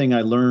mean, everything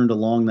I learned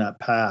along that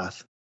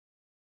path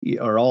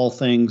are all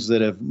things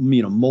that have,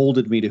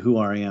 molded me to who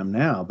I am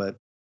now. But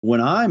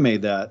when I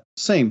made that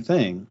same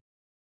thing,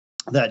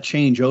 that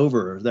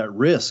changeover, that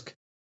risk,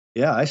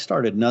 yeah, I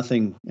started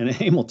nothing. And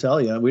Aim will tell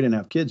you, we didn't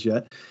have kids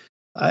yet.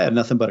 I had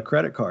nothing but a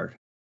credit card.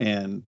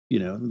 And,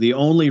 the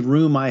only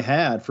room I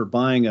had for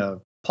buying a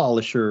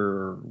polisher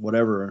or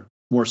whatever,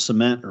 more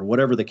cement or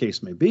whatever the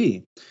case may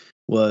be,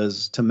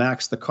 was to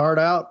max the card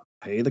out,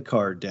 pay the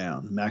card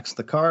down, max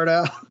the card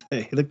out,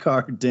 pay the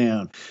card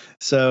down.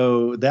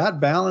 So that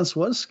balance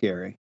was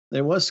scary.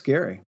 It was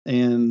scary.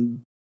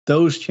 And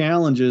those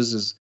challenges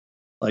is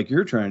like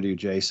you're trying to do,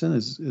 Jason,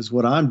 is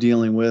what I'm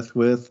dealing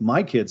with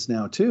my kids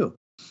now too,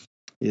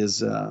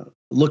 is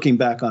looking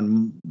back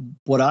on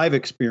what I've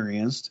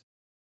experienced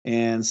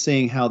and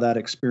seeing how that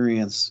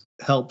experience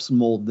helps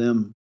mold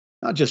them,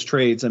 not just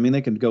trades. I mean,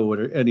 they can go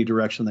any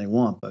direction they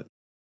want, but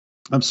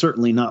I'm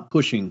certainly not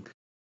pushing.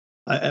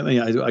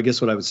 I guess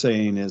what I was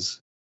saying is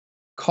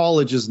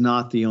college is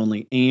not the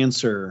only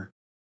answer,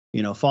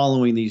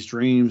 following these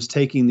dreams,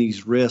 taking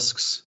these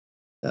risks,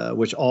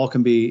 which all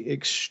can be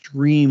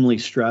extremely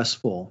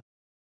stressful,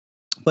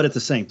 but at the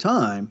same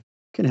time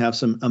can have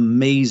some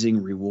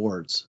amazing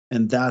rewards.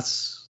 And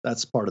that's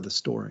part of the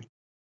story.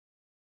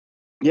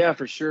 Yeah,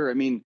 for sure. I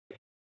mean,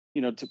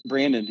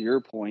 Brandon, to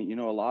your point,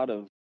 a lot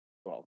of,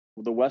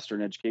 the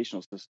Western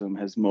educational system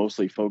has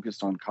mostly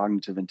focused on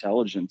cognitive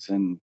intelligence.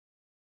 And,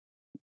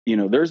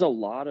 there's a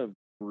lot of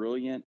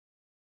brilliant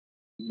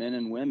men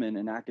and women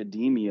in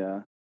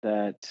academia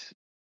that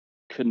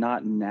could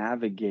not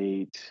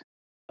navigate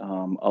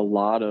a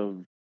lot of,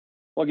 well,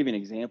 I'll give you an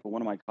example.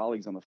 One of my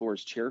colleagues on the floor,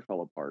 his chair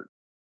fell apart,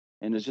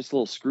 and there's just a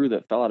little screw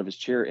that fell out of his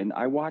chair. And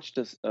I watched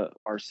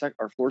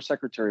our floor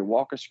secretary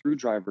walk a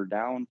screwdriver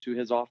down to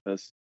his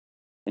office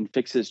and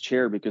fix his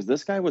chair, because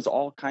this guy was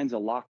all kinds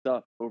of locked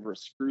up over a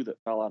screw that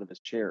fell out of his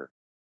chair.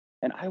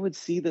 And I would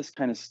see this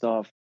kind of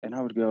stuff and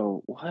I would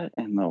go, what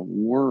in the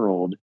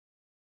world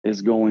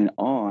is going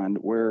on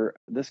where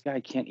this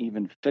guy can't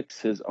even fix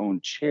his own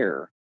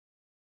chair?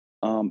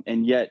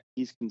 And yet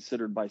he's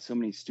considered by so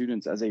many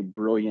students as a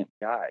brilliant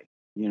guy,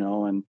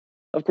 and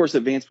of course,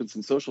 advancements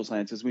in social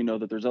sciences, we know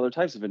that there's other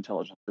types of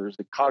intelligence.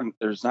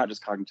 There's not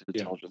just cognitive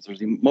intelligence,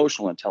 there's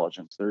emotional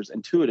intelligence, there's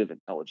intuitive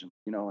intelligence,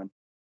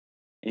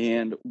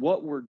 and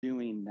what we're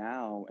doing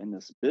now in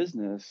this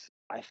business,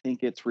 I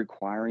think it's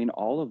requiring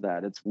all of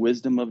that. It's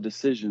wisdom of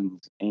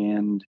decisions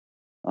and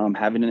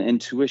having an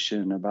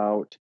intuition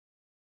about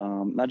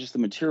not just the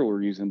material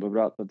we're using, but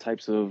about the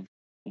types of,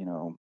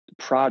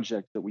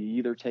 project that we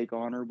either take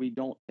on or we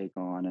don't take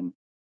on. And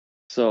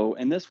so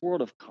in this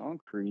world of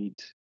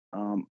concrete,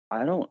 none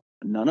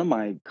of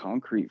my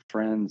concrete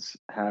friends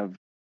have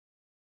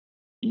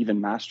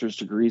even master's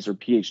degrees or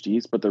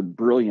PhDs, but they're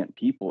brilliant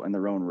people in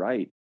their own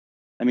right.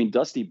 I mean,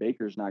 Dusty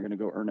Baker's not going to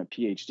go earn a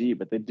PhD,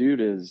 but the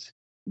dude is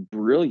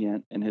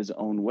brilliant in his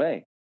own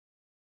way.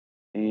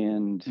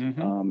 And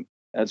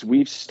as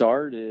we've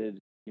started,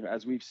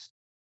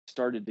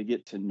 to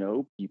get to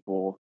know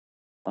people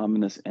in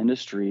this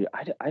industry,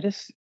 I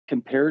just,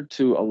 compared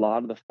to a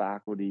lot of the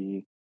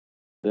faculty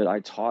that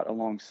I taught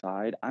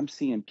alongside, I'm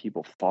seeing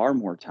people far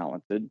more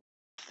talented,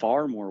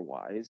 far more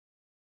wise,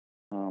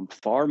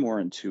 far more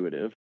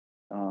intuitive.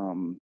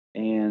 And,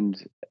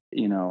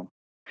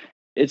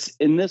 it's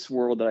in this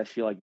world that I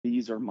feel like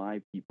these are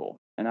my people.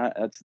 And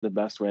that's the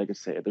best way I could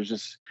say it. There's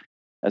just,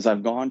 as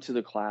I've gone to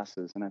the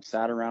classes and I've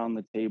sat around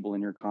the table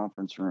in your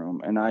conference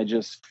room, and I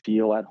just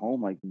feel at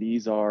home, like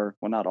these are,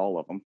 well, not all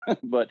of them,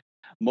 but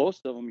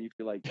most of them, you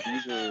feel like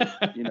these are,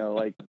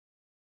 like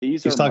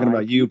these He's are talking my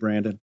about you,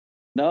 Brandon.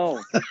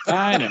 No,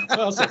 I know.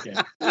 Well, it's okay.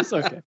 It's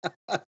okay.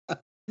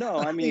 No,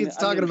 I mean, He's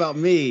talking about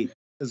me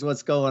is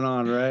what's going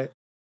on, right?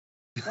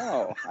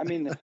 No, I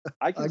mean,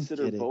 I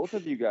consider kidding. both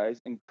of you guys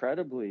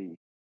incredibly,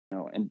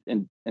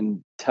 and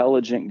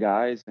intelligent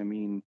guys. I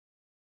mean,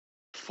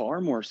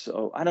 far more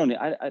so. I don't know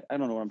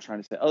what I'm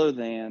trying to say, other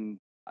than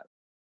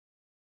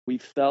we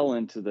fell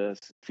into this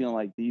feeling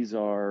like these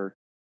are,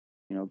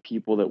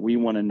 people that we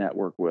want to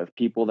network with,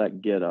 people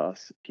that get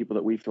us, people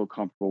that we feel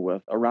comfortable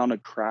with around a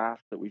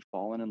craft that we've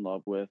fallen in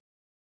love with,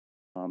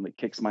 that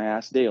kicks my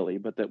ass daily,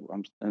 but that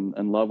I'm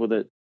in love with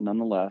it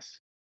nonetheless.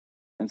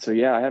 And so,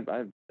 yeah,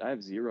 I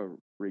have zero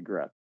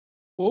regret.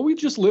 Well, we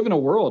just live in a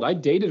world. I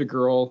dated a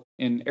girl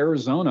in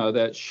Arizona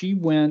that to she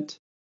went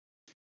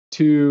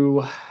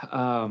to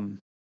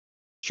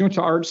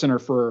art center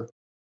for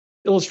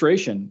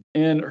illustration,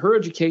 and her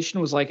education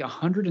was like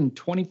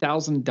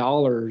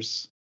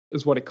 $120,000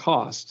 is what it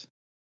cost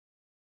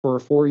for a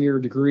 4-year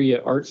degree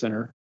at art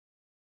center.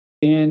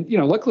 And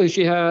luckily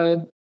she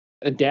had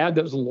a dad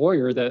that was a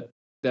lawyer that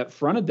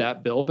fronted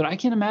that bill. But I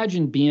can't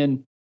imagine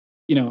being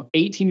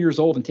 18 years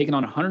old and taking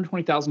on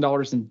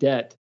 $120,000 in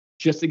debt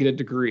just to get a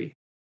degree.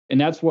 And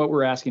that's what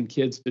we're asking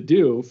kids to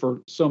do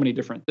for so many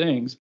different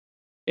things.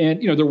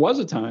 And there was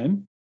a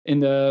time in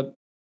the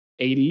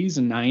 80s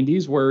and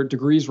 90s where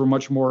degrees were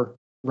much more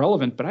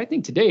relevant. But I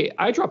think today,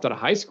 I dropped out of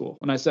high school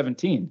when I was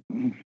 17,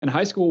 and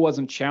high school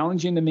wasn't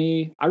challenging to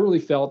me. I really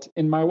felt,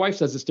 and my wife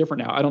says it's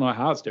different now. I don't know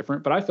how it's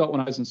different, but I felt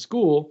when I was in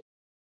school,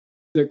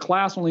 the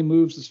class only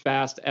moves as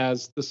fast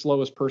as the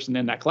slowest person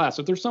in that class.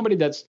 So if there's somebody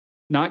that's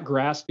not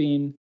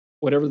grasping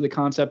whatever the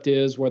concept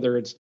is, whether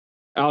it's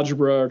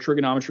algebra or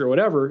trigonometry or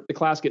whatever, the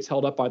class gets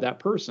held up by that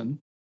person.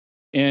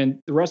 And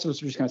the rest of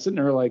us are just kind of sitting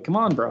there like, come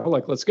on, bro,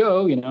 like, let's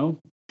go,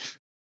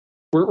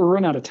 we're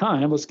running out of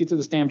time. Let's get to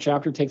this damn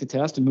chapter, take the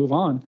test, and move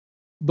on.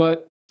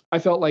 But I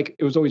felt like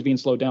it was always being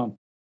slowed down.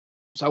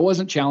 So I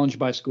wasn't challenged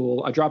by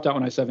school. I dropped out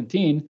when I was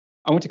 17.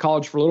 I went to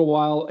college for a little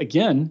while.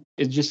 Again,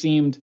 it just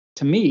seemed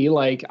to me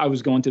like I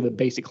was going to the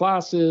basic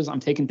classes. I'm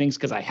taking things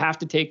because I have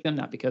to take them,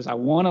 not because I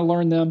want to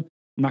learn them.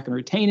 I'm not going to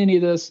retain any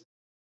of this.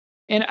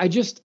 And I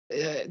just,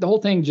 the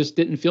whole thing just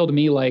didn't feel to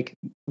me like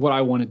what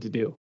I wanted to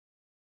do.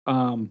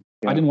 I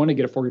didn't want to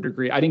get a 4-year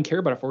degree. I didn't care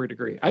about a 4-year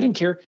degree. I didn't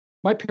care.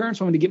 My parents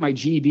wanted me to get my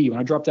GED. When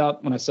I dropped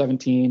out when I was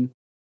 17,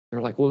 they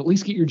were like, well, at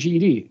least get your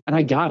GED. And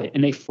I got it.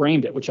 And they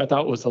framed it, which I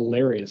thought was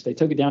hilarious. They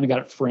took it down and got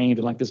it framed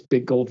in like this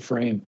big gold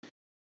frame. I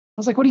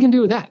was like, what are you going to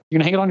do with that? You're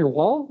going to hang it on your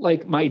wall?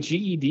 Like my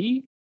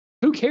GED?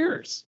 Who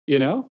cares?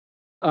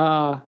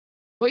 But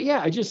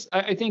yeah,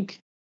 I think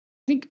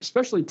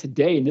especially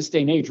today in this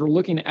day and age, we're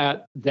looking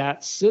at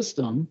that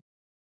system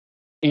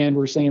and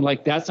we're saying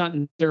like, that's not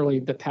necessarily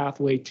the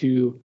pathway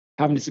to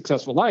having a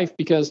successful life,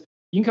 because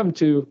you can come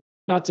to,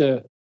 not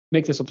to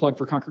make this a plug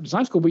for Concord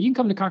Design School, but you can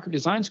come to Concord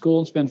Design School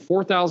and spend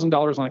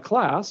 $4,000 on a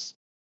class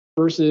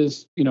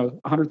versus,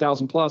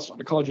 $100,000 plus on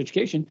a college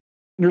education.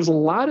 And there's a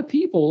lot of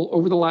people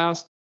over the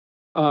last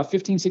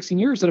 15, 16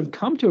 years that have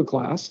come to a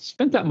class,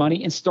 spent that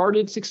money, and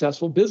started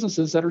successful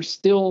businesses that are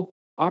still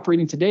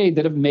operating today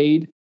that have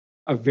made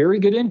a very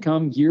good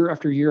income year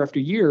after year after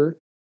year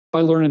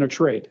by learning a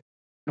trade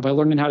and by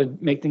learning how to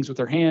make things with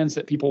their hands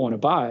that people want to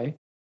buy.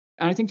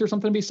 And I think there's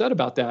something to be said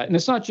about that. And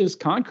it's not just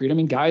concrete. I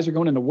mean, guys are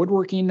going into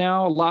woodworking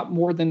now a lot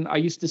more than I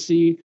used to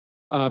see.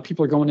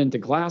 People are going into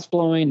glass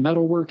blowing,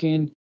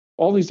 metalworking,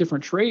 all these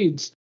different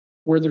trades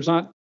where there's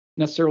not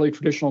necessarily a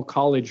traditional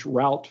college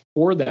route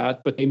for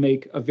that, but they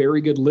make a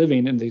very good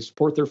living and they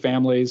support their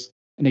families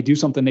and they do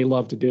something they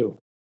love to do.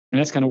 And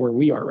that's kind of where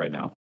we are right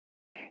now.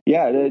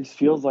 Yeah, it just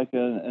feels like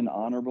an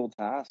honorable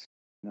task,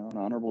 an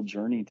honorable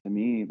journey to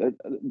me.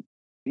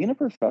 Being a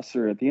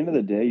professor, at the end of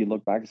the day, you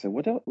look back and say,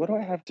 what do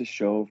I have to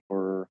show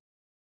for,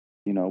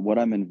 what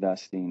I'm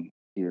investing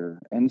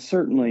here? And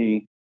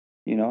certainly,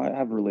 I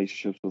have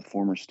relationships with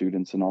former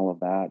students and all of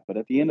that. But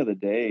at the end of the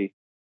day,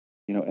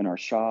 in our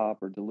shop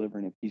or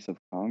delivering a piece of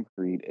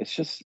concrete, it's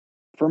just,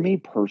 for me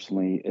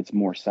personally, it's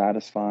more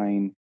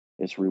satisfying,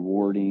 it's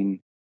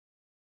rewarding,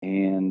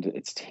 and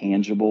it's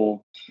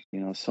tangible.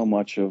 So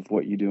much of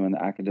what you do in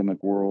the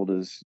academic world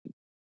is,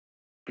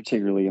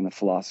 particularly in the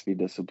philosophy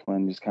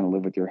discipline, just kind of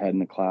live with your head in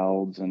the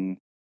clouds. And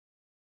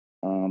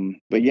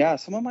but yeah,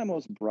 some of my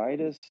most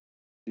brightest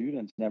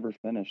students never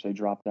finished. They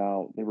dropped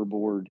out. They were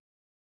bored.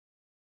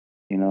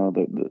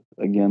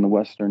 Again, the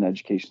Western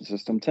education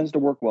system tends to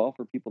work well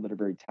for people that are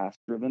very task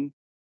driven,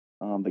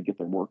 that get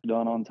their work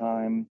done on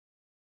time.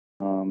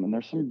 And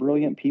there's some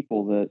brilliant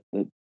people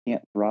that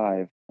can't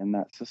thrive in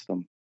that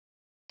system,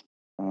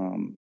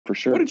 for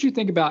sure. What did you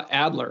think about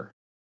Adler?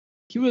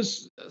 He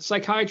was a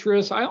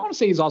psychiatrist. I want to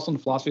say he's also in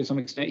philosophy to some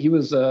extent. He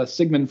was a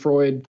Sigmund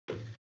Freud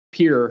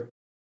peer.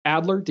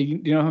 Adler, do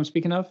you know who I'm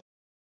speaking of?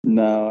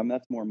 No, I mean,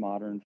 that's more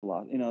modern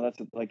philosophy. That's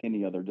like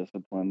any other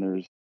discipline.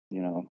 There's,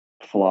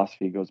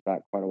 philosophy goes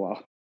back quite a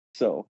while.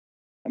 So,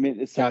 I mean,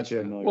 it sounds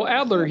familiar. Well,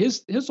 Adler,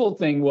 his whole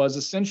thing was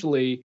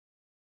essentially,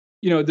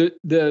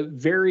 the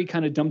very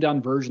kind of dumbed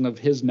down version of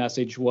his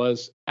message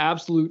was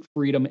absolute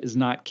freedom is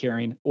not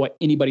caring what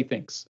anybody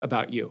thinks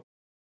about you.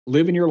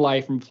 Living your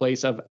life from a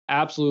place of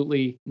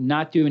absolutely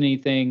not doing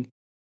anything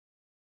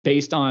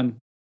based on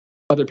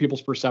other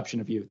people's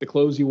perception of you, the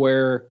clothes you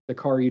wear, the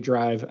car you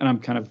drive, and I'm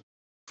kind of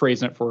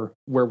phrasing it for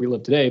where we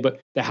live today, but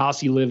the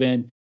house you live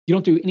in, you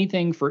don't do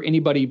anything for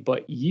anybody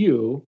but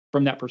you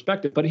from that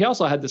perspective. But he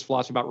also had this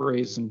philosophy about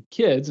raising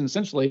kids and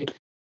essentially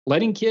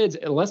letting kids,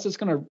 unless it's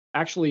going to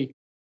actually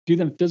do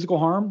them physical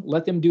harm,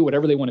 let them do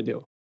whatever they want to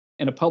do.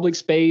 In a public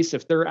space,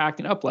 if they're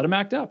acting up, let them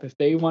act up. If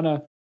they want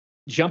to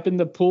jump in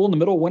the pool in the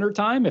middle of winter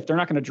time, if they're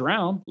not going to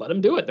drown, let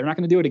them do it. They're not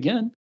going to do it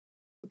again.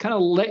 Kind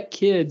of let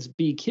kids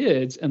be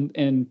kids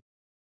and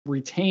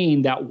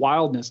retain that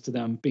wildness to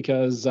them,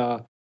 because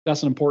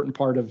that's an important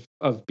part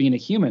of being a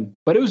human.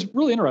 But it was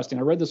really interesting.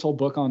 I read this whole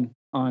book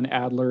on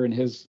Adler and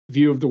his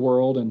view of the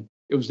world, and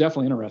it was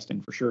definitely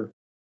interesting for sure.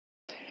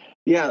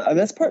 Yeah,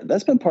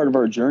 that's been part of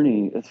our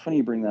journey. It's funny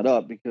you bring that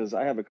up because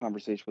I have a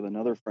conversation with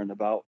another friend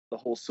about the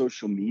whole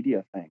social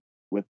media thing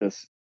with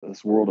this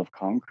world of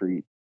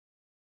concrete.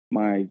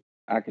 My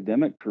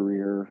academic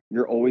career,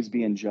 you're always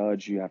being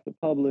judged. You have to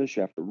publish,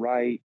 you have to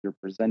write, you're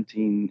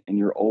presenting, and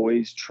you're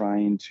always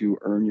trying to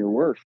earn your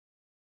worth.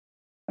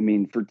 I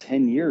mean, for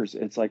 10 years,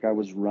 it's like I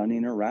was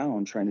running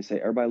around trying to say,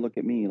 everybody look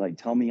at me, like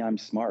tell me I'm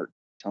smart,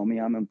 tell me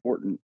I'm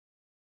important.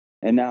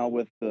 And now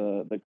with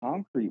the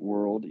concrete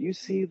world, you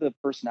see the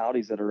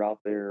personalities that are out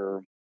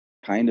there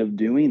kind of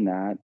doing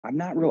that. I'm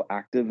not real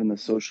active in the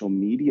social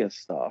media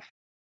stuff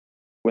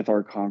with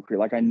our concrete.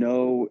 Like I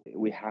know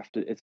we have to,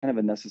 it's kind of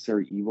a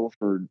necessary evil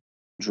for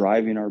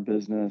driving our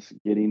business,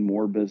 getting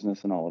more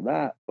business and all of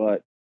that.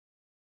 But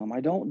I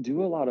don't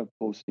do a lot of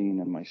posting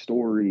and my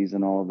stories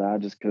and all of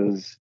that just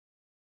because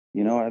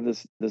I have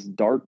this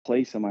dark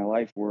place in my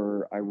life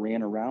where I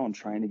ran around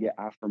trying to get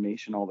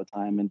affirmation all the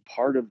time. And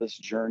part of this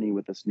journey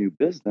with this new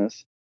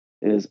business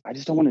is I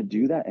just don't want to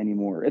do that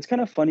anymore. It's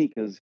kind of funny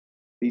because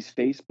these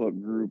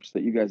Facebook groups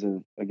that you guys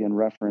have again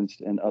referenced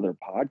in other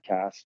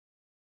podcasts,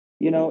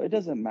 it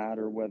doesn't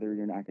matter whether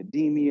you're in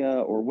academia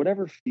or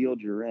whatever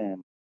field you're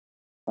in.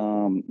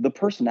 The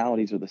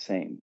personalities are the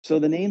same. So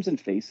the names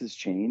and faces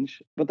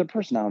change, but the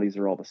personalities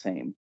are all the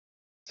same.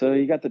 So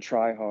you got the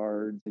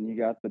tryhards and you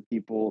got the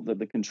people, the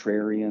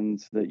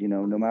contrarians that,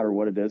 no matter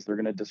what it is, they're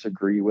going to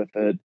disagree with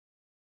it.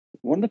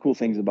 One of the cool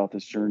things about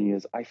this journey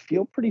is I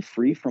feel pretty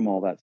free from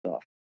all that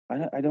stuff.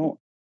 I don't,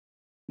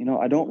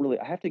 I don't really,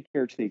 I have to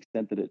care to the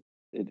extent that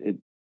it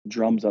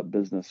drums up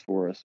business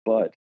for us.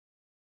 But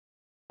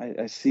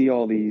I see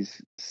all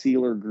these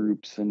sealer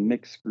groups and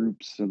mixed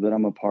groups that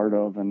I'm a part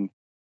of. And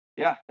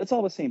yeah, it's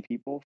all the same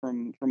people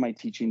from my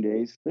teaching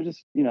days. They're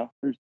just,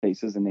 their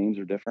faces and names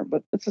are different,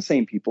 but it's the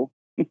same people.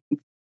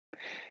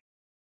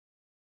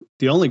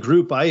 The only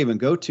group I even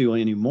go to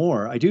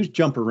anymore, I do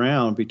jump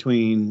around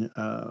between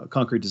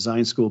Concrete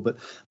Design School, but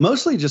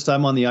mostly just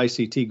I'm on the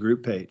ICT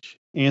group page,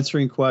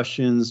 answering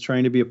questions,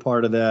 trying to be a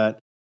part of that,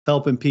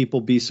 helping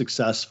people be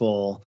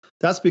successful.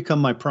 That's become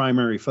my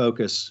primary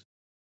focus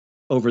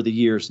over the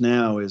years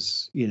now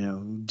is,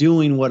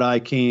 doing what I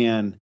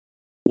can,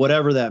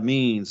 whatever that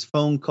means,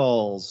 phone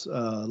calls,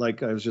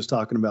 like I was just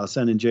talking about,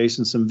 sending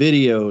Jason some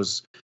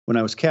videos when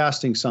I was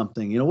casting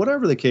something,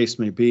 whatever the case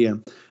may be.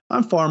 And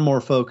I'm far more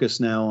focused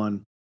now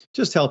on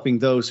just helping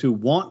those who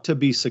want to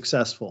be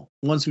successful,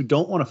 ones who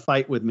don't want to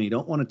fight with me,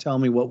 don't want to tell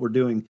me what we're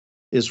doing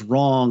is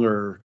wrong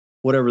or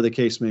whatever the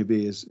case may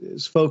be,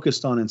 is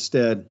focused on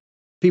instead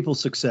people's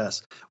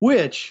success,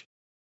 which,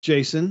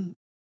 Jason,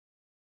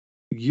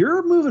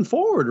 you're moving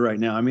forward right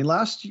now. I mean,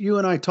 last you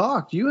and I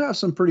talked, you have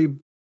some pretty,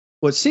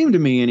 what seemed to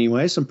me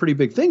anyway, some pretty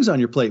big things on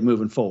your plate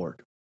moving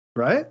forward,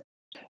 right?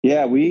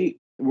 Yeah,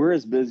 we're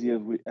as busy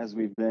as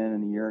we've been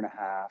in a year and a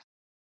half.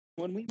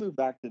 When we moved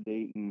back to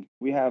Dayton,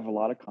 we have a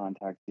lot of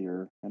contacts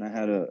here, and I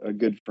had a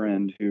good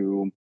friend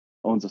who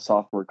owns a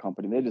software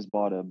company. They just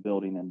bought a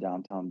building in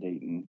downtown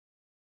Dayton,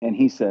 and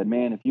he said,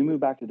 "Man, if you move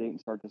back to Dayton,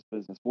 start this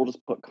business, we'll just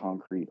put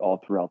concrete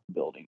all throughout the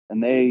building."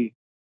 And they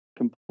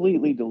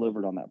completely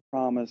delivered on that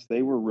promise.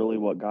 They were really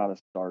what got us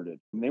started.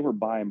 I mean, they were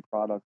buying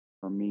products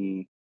from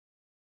me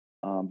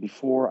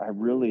before I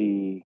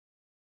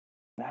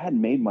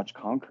hadn't made much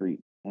concrete,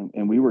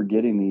 and we were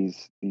getting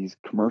these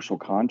commercial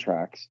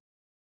contracts.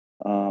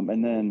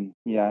 And then,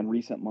 yeah, in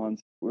recent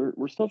months,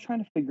 we're still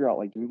trying to figure out,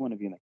 like, do we want to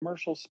be in the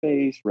commercial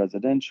space,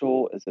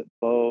 residential? Is it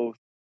both?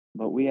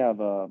 But we have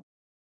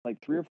like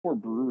 3 or 4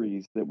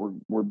 breweries that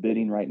we're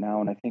bidding right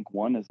now, and I think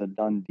one is a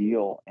done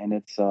deal. And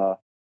it's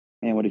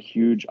man, what a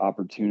huge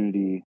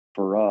opportunity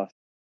for us.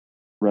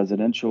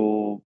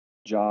 Residential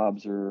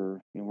jobs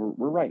are,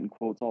 we're writing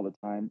quotes all the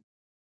time.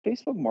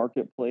 Facebook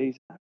Marketplace,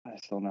 I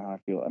still know how I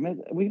feel. I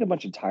mean, we get a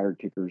bunch of tire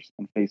kickers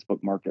on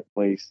Facebook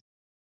Marketplace.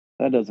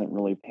 That doesn't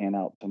really pan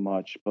out too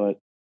much, but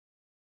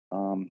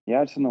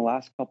yeah, it's in the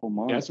last couple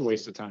months. Yeah, it's a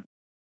waste of time.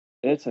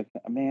 It's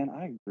man,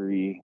 I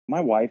agree.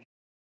 My wife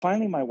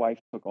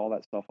took all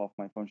that stuff off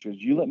my phone. She goes,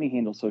 "You let me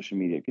handle social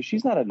media," because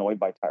she's not annoyed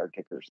by tire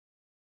kickers.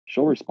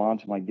 She'll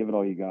respond to them like, "Give it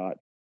all you got."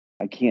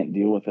 I can't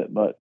deal with it,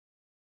 but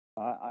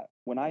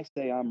when I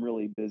say I'm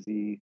really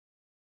busy,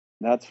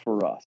 that's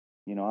for us.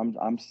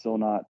 I'm still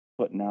not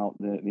putting out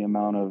the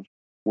amount of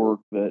work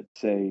that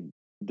say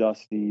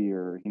Dusty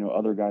or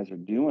other guys are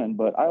doing.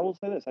 But I will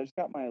say this: I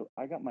got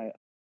my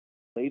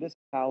latest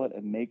pallet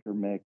of Maker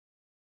Mix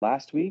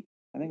last week.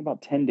 I think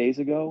about 10 days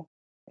ago,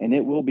 and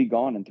it will be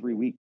gone in 3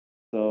 weeks.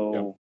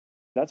 So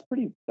that's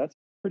pretty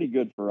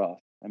good for us.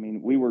 I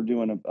mean, we were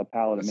doing a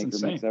pallet of Maker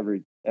Mix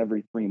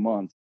every 3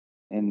 months,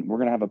 and we're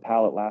gonna have a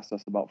pallet last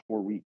us about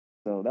 4 weeks.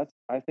 So that's,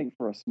 I think,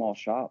 for a small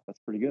shop, that's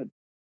pretty good.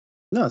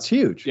 No, it's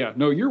huge. Yeah,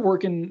 no, you're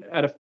working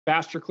at a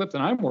faster clip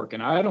than I'm working.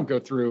 I don't go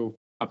through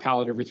a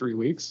pallet every 3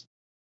 weeks.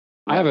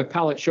 I have a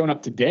pallet showing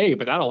up today,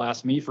 but that'll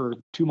last me for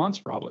 2 months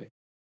probably.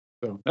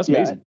 So that's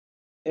amazing.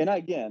 and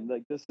again,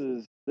 like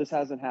this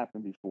hasn't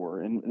happened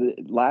before.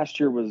 And last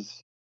year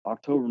was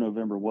October,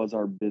 November was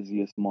our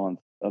busiest month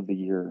of the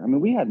year. I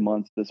mean, we had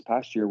months this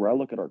past year where I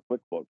look at our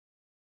QuickBooks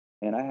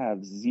and I have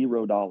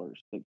 $0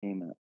 that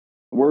came in.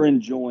 We're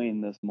enjoying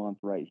this month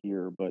right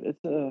here, but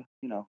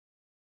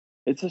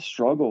it's a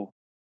struggle.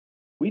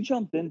 We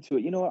jumped into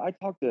it. You know what? I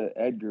talked to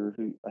Edgar,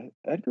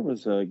 Edgar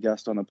was a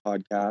guest on the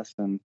podcast,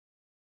 and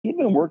he'd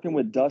been working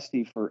with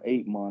Dusty for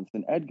 8 months.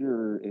 And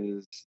Edgar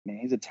is, man,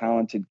 he's a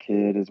talented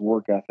kid. His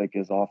work ethic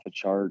is off the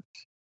charts.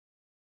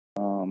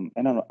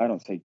 And I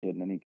don't say kid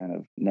in any kind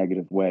of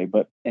negative way,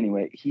 but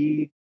anyway,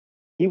 he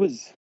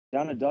was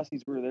down at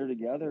Dusty's. We were there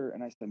together,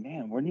 and I said,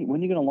 "Man, when are you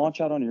going to launch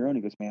out on your own?"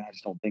 He goes, "Man, I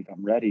just don't think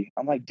I'm ready."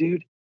 I'm like,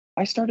 "Dude,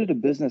 I started a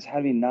business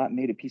having not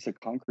made a piece of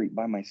concrete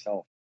by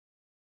myself."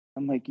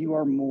 I'm like, "You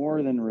are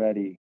more than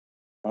ready."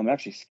 It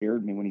actually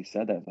scared me when he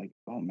said that. I was like,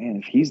 "Oh man,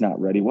 if he's not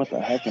ready, what the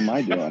heck am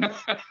I doing?"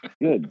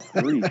 Good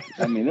grief!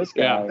 I mean, this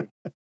Yeah.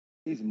 guy,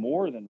 he's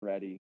more than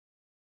ready.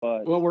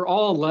 But Well, we're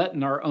all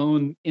letting our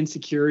own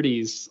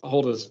insecurities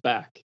hold us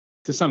back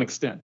to some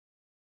extent.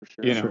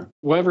 for sure, Sure.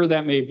 Whatever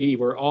that may be,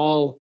 we're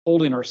all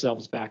holding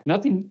ourselves back.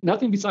 Nothing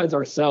besides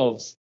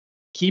ourselves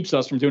keeps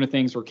us from doing the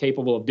things we're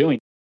capable of doing.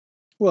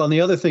 Well, and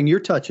the other thing you're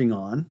touching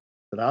on,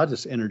 but I'll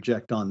just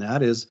interject on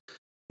that is,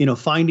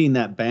 finding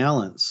that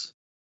balance.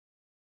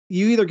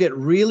 You either get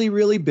really,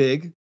 really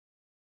big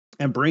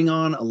and bring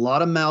on a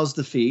lot of mouths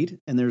to feed,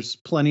 and there's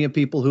plenty of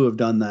people who have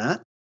done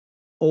that,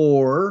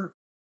 or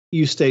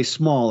you stay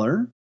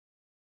smaller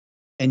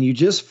and you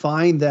just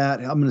find that,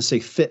 I'm going to say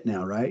fit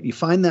now, right? You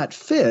find that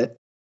fit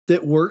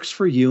that works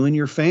for you and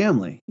your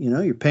family.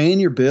 You're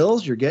paying your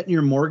bills, you're getting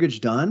your mortgage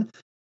done.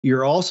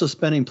 You're also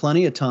spending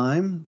plenty of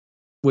time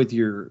with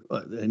your,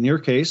 in your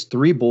case,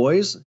 3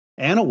 boys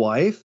and a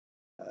wife.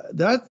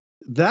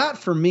 That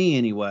for me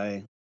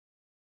anyway,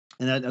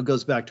 and that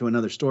goes back to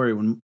another story.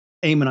 When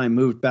Aim and I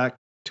moved back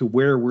to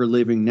where we're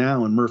living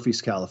now in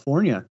Murphy's,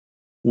 California,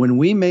 when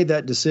we made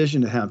that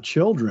decision to have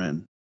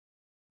children,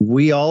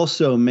 we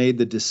also made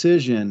the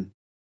decision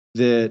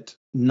that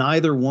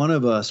neither one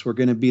of us were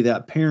going to be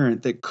that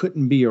parent that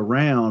couldn't be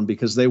around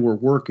because they were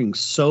working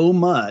so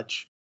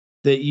much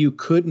that you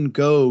couldn't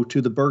go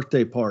to the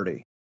birthday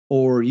party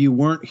or you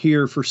weren't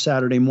here for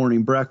Saturday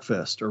morning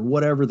breakfast or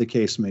whatever the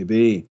case may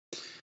be.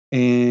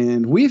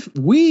 And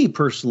we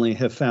personally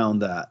have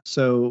found that.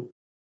 So,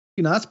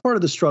 that's part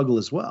of the struggle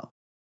as well.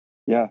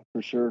 yeah,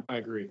 for sure. I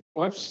agree.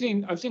 Well, I've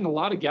seen a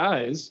lot of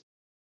guys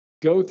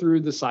go through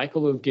the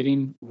cycle of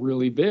getting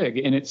really big,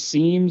 and it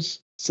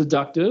seems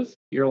seductive.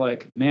 You're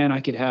like, man,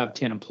 I could have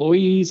 10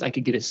 employees. I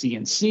could get a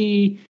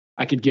CNC.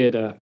 I could get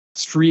a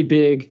street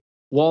big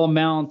wall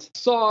mount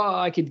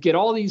saw. I could get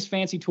all these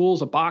fancy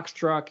tools, a box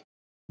truck,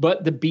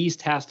 but the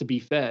beast has to be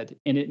fed,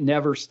 and it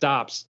never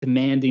stops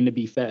demanding to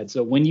be fed.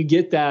 So when you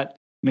get that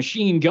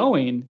machine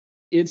going,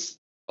 it's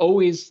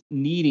always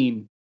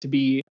needing to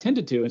be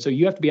tended to. And so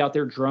you have to be out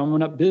there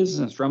drumming up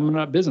business.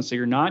 So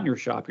you're not in your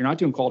shop. You're not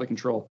doing quality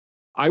control.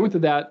 I went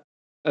through that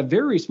a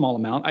very small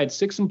amount. I had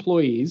 6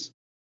 employees,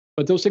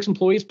 but those 6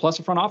 employees plus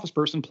a front office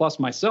person plus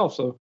myself,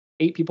 so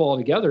 8 people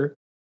altogether,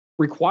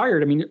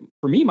 required. I mean,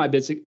 for me, my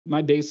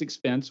base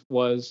expense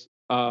was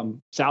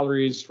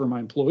salaries for my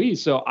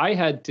employees. So I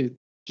had to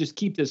just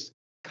keep this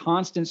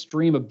constant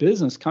stream of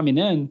business coming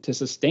in to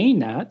sustain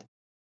that,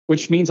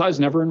 which means I was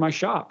never in my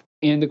shop.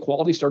 And the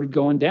quality started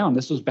going down.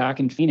 This was back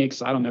in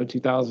Phoenix, I don't know,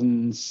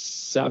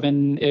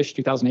 2007-ish,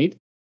 2008.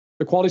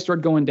 The quality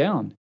started going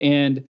down.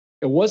 And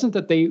it wasn't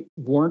that they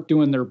weren't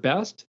doing their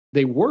best.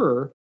 They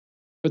were,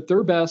 but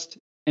their best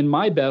and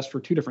my best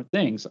were 2 different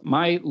things.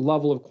 My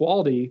level of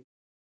quality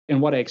and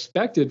what I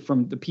expected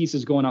from the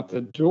pieces going out the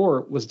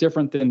door was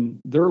different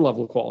than their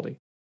level of quality.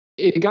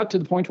 It got to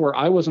the point where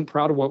I wasn't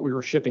proud of what we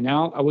were shipping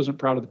out. I wasn't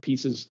proud of the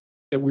pieces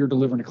that we were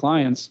delivering to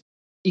clients.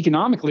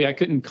 Economically, I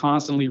couldn't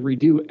constantly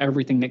redo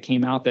everything that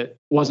came out that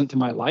wasn't to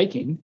my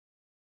liking.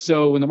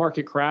 So when the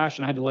market crashed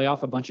and I had to lay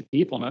off a bunch of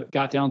people and it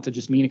got down to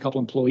just me and a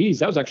couple employees,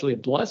 that was actually a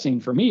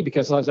blessing for me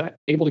because I was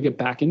able to get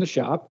back in the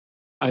shop.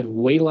 I had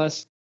way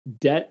less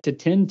debt to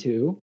tend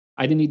to.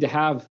 I didn't need to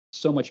have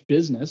so much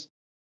business,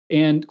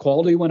 and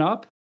quality went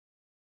up.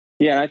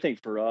 Yeah, and I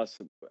think for us,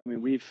 I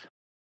mean,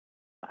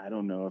 I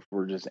don't know if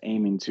we're just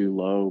aiming too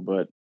low,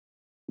 but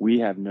we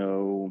have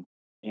no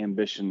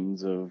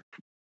ambitions of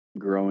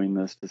growing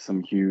this to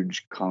some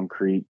huge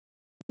concrete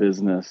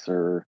business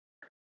or,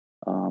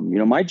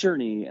 my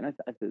journey, and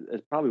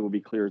it probably will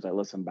be clear as I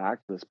listen back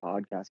to this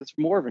podcast. It's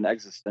more of an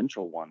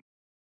existential one.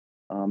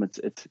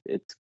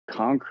 It's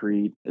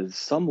concrete is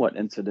somewhat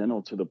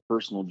incidental to the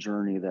personal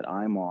journey that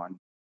I'm on,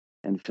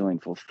 and feeling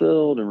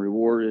fulfilled and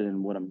rewarded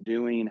in what I'm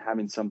doing,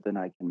 having something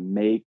I can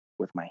make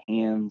with my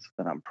hands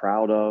that I'm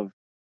proud of,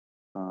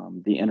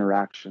 the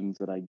interactions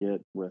that I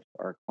get with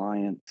our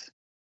clients,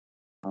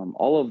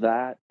 all of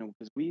that,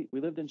 because we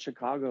lived in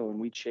Chicago and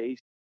we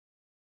chased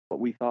what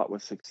we thought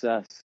was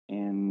success.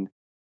 And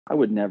I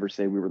would never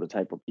say we were the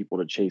type of people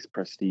to chase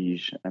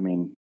prestige, I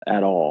mean,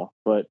 at all.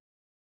 But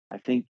I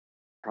think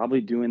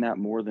probably doing that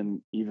more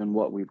than even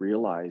what we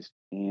realized.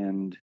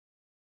 And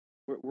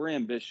we're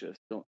ambitious.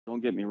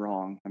 Don't get me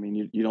wrong. I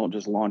mean, you don't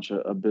just launch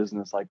a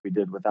business like we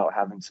did without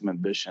having some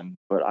ambition.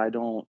 But I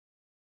don't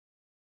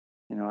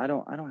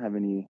have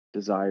any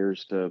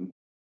desires to.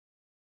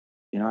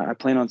 I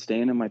plan on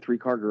staying in my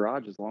 3-car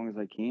garage as long as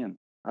I can.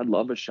 I'd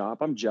love a shop.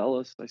 I'm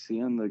jealous. I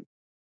see on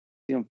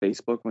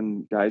Facebook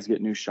when guys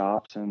get new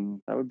shops,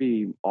 and that would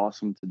be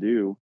awesome to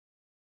do.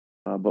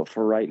 But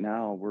for right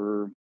now,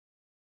 we're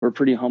a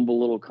pretty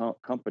humble little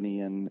company,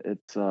 and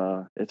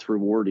it's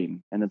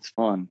rewarding and it's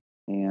fun.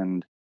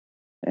 And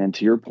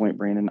to your point,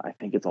 Brandon, I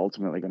think it's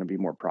ultimately going to be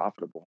more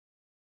profitable.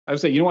 I would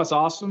say, you know what's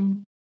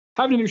awesome?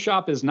 Having a new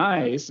shop is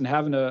nice, and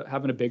having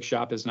a big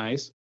shop is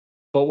nice.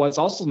 But what's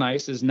also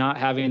nice is not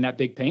having that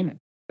big payment.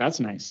 That's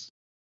nice.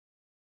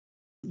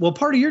 Well,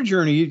 part of your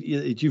journey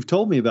you've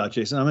told me about,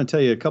 Jason. I'm going to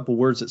tell you a couple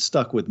words that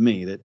stuck with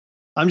me that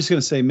I'm just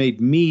going to say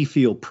made me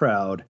feel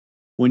proud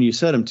when you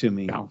said them to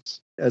me.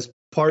 Bounce. As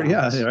part,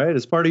 Bounce. Yeah, right.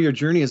 As part of your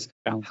journey is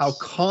Bounce. how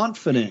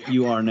confident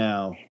you are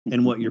now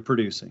in what you're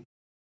producing.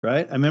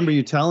 Right. I remember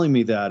you telling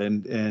me that,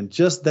 and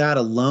just that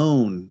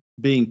alone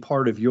being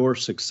part of your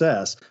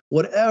success,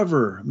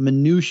 whatever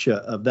minutia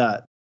of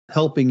that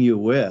helping you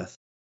with,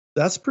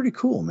 that's pretty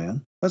cool,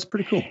 man. That's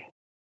pretty cool.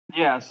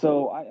 Yeah.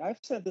 So I've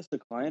said this to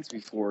clients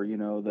before,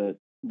 that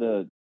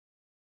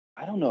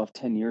I don't know if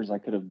 10 years I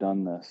could have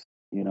done this,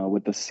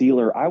 with the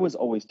sealer. I was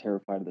always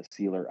terrified of the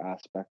sealer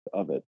aspect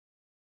of it,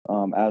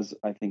 as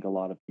I think a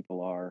lot of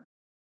people are.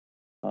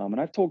 And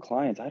I've told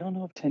clients, I don't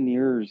know if 10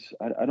 years,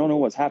 I don't know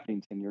what's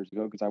happening 10 years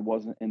ago because I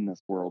wasn't in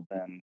this world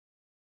then.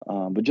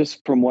 But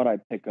just from what I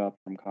pick up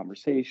from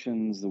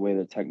conversations, the way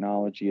that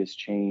technology has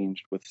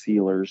changed with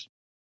sealers,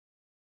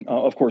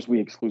 of course,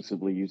 we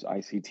exclusively use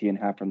ICT and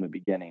have from the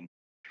beginning.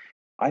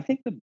 I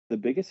think the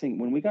biggest thing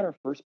when we got our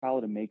first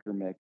pallet of Maker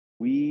Mix,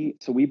 we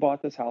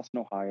bought this house in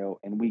Ohio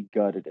and we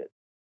gutted it,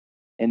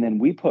 and then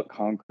we put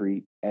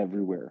concrete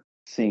everywhere,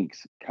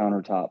 sinks,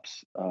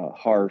 countertops,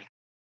 hearth,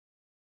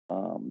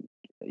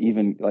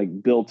 even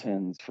like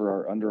built-ins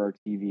for under our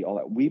TV, all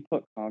that. We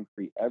put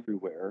concrete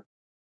everywhere,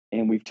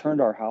 and we've turned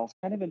our house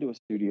kind of into a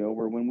studio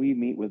where when we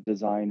meet with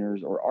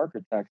designers or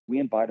architects, we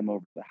invite them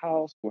over to the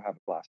house. We'll have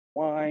a glass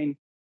of wine.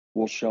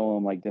 We'll show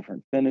them like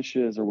different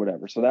finishes or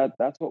whatever. So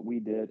that's what we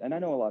did. And I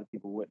know a lot of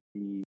people wouldn't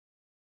be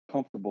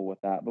comfortable with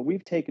that, but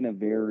we've taken a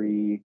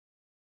very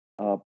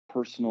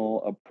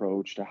personal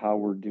approach to how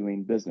we're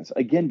doing business.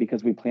 Again,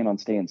 because we plan on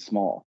staying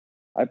small.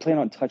 I plan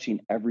on touching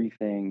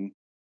everything.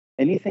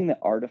 Anything that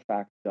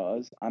Artifact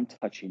does, I'm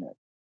touching it.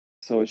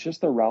 So it's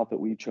just the route that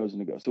we've chosen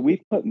to go. So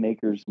we've put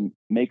Maker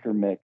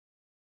Mix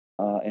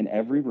in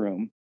every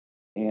room,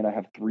 and I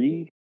have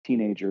 3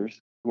 teenagers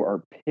who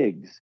are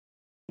pigs.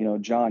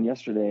 John,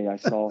 yesterday I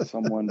saw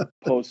someone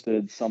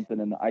posted something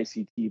in the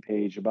ICT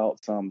page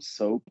about some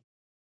soap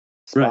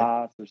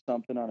spots or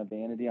something on a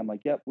vanity. I'm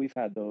like, yep, we've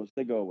had those.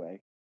 They go away.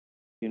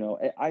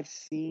 I've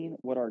seen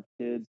what our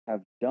kids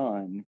have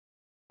done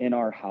in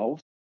our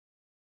house,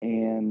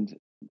 and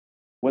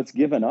what's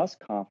given us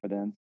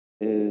confidence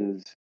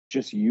is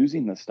just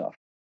using the stuff.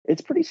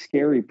 It's pretty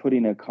scary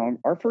putting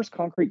our first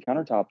concrete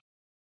countertop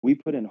we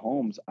put in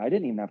homes. I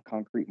didn't even have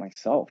concrete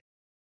myself.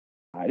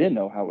 I didn't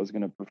know how it was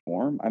going to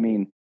perform. I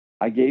mean,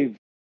 I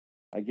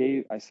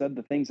said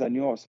the things I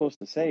knew I was supposed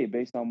to say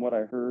based on what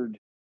I heard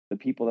the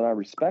people that I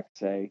respect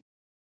say,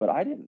 but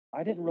I didn't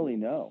really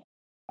know.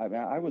 I mean,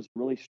 I was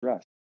really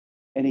stressed.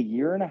 In a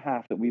year and a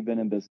half that we've been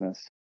in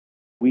business,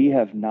 we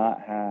have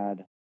not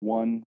had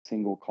one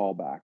single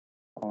callback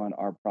on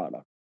our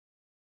product.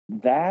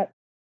 That,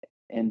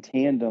 in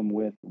tandem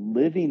with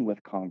living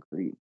with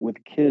concrete with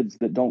kids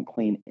that don't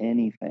clean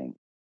anything,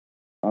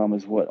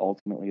 is what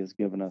ultimately has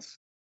given us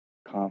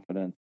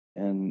confidence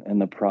in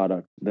the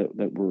product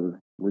that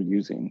we're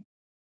using.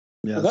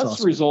 Yeah, well, that's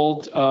awesome. The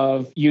result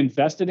of you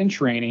invested in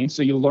training,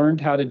 so you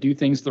learned how to do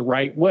things the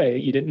right way.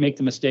 You didn't make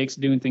the mistakes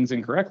of doing things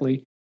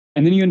incorrectly,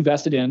 and then you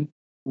invested in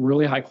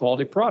really high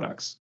quality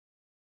products.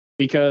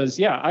 Because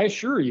I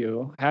assure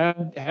you,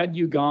 had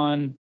you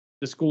gone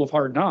the school of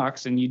hard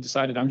knocks and you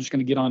decided I'm just going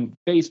to get on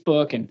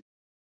Facebook and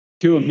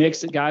do a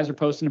mix that guys are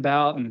posting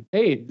about, and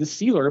hey, this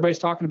sealer, everybody's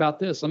talking about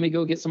this, let me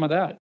go get some of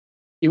that,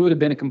 it would have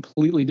been a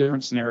completely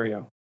different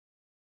scenario.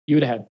 You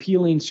would have had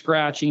peeling,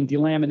 scratching,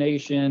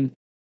 delamination,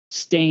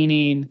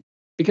 staining,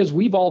 because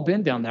we've all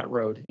been down that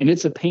road, and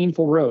it's a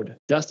painful road.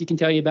 Dusty can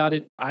tell you about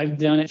it. I've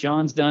done it.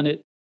 John's done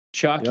it.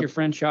 Chuck, your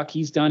friend Chuck,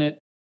 he's done it.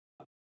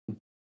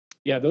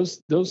 Yeah,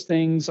 those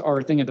things are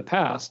a thing of the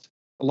past.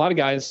 A lot of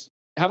guys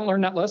haven't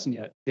learned that lesson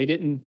yet. They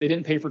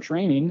didn't pay for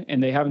training,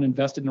 and they haven't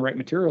invested in the right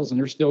materials, and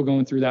they're still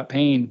going through that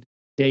pain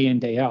day in,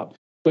 day out.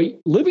 But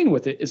living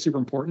with it is super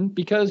important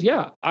because,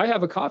 I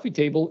have a coffee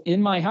table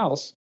in my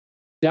house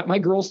that my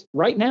girls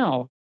right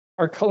now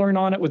are coloring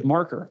on it with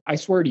marker. I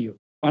swear to you,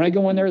 when I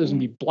go in there, there's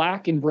going to be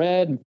black and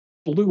red and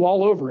blue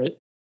all over it.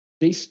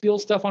 They spill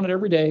stuff on it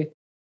every day.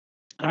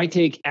 And I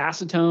take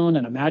acetone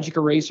and a magic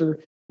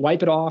eraser,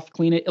 wipe it off,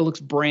 clean it. It looks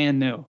brand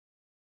new.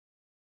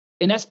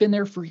 And that's been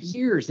there for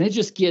years. And it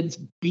just gets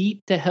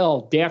beat to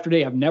hell day after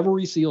day. I've never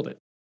resealed it.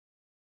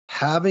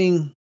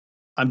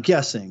 I'm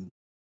guessing,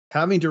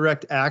 having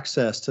direct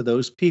access to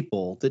those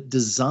people that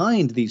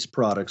designed these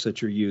products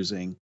that you're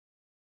using,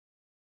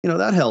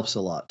 that helps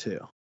a lot too.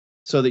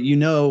 So that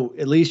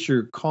at least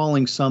you're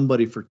calling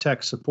somebody for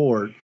tech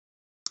support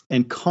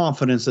and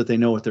confidence that they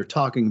know what they're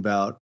talking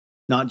about,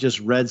 not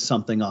just read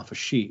something off a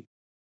sheet.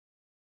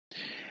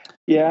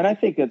 Yeah, and I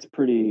think that's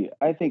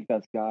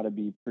got to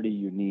be pretty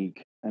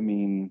unique. I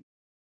mean,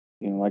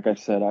 like I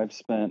said, I've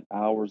spent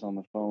hours on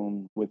the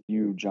phone with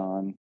you,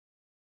 John,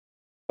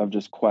 of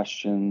just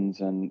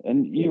questions, and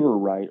you were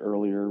right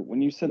earlier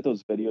when you sent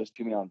those videos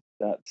to me on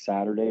that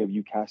Saturday of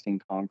you casting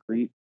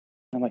concrete.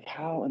 I'm like,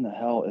 how in the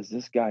hell is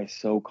this guy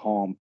so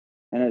calm?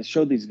 And I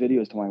showed these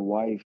videos to my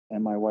wife,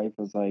 and my wife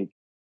was like,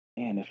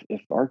 man,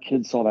 if our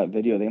kids saw that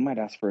video, they might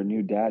ask for a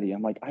new daddy.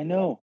 I'm like, I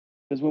know,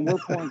 because when we're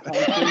pouring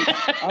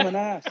concrete, I'm an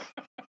ass.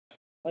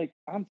 Like,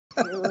 I'm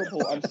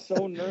terrible. I'm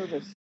so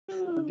nervous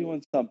for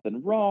doing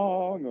something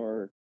wrong,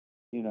 or,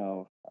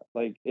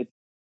 like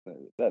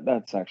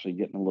that's actually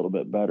getting a little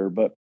bit better.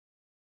 But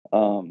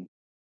um,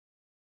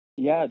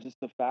 yeah, just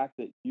the fact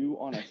that you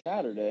on a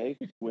Saturday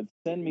would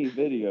send me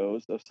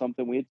videos of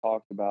something we had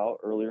talked about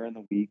earlier in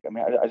the week. I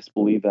mean, I just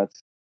believe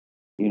that's,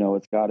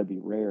 it's got to be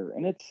rare.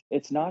 And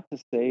it's not to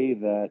say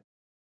that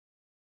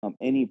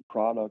any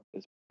product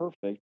is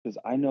perfect, because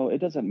I know it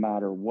doesn't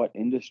matter what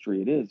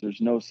industry it is.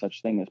 There's no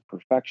such thing as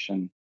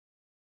perfection.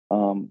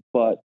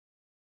 But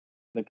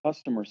the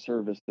customer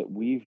service that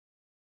we've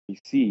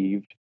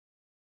received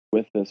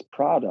with this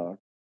product,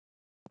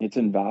 it's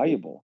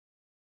invaluable.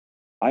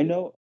 I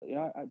know,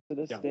 to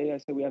this day, I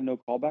say we have no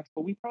callbacks,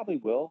 but we probably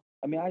will.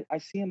 I mean, I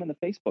see them in the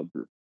Facebook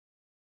group.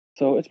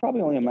 So it's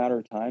probably only a matter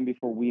of time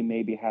before we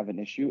maybe have an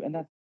issue,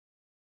 and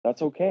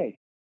that's okay.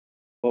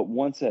 But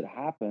once it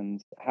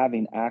happens,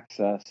 having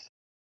access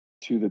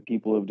to the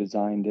people who've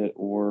designed it,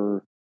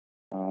 or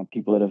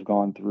people that have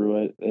gone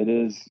through it,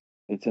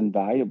 it's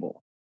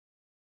invaluable.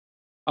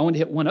 I want to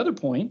hit one other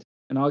point,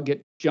 and I'll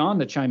get John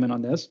to chime in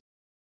on this.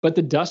 But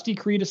the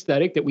Dusty-Crete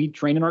aesthetic that we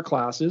train in our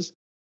classes,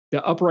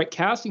 the upright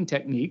casting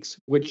techniques,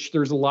 which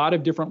there's a lot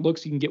of different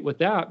looks you can get with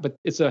that, but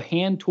it's a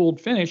hand-tooled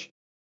finish.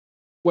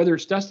 Whether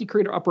it's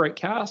Dusty-Crete or upright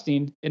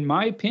casting, in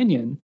my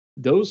opinion,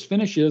 those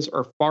finishes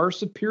are far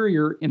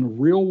superior in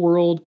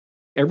real-world,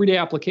 everyday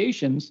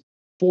applications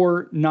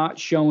for not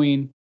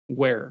showing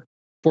wear,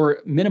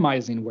 for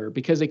minimizing wear,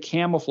 because they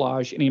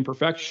camouflage any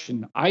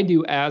imperfection. I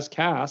do as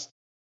cast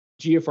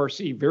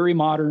GFRC, very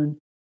modern,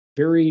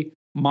 very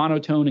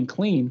monotone and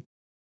clean.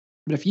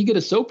 But if you get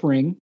a soap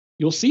ring,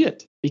 you'll see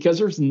it because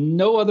there's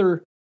no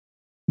other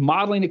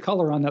modeling of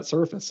color on that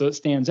surface, so it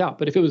stands out.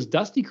 But if it was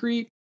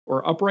Dusty-Crete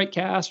or upright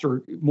cast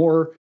or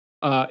more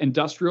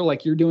industrial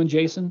like you're doing,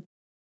 Jason,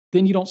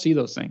 then you don't see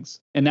those things,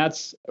 and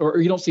or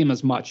you don't see them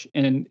as much.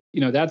 And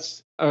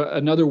that's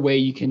another way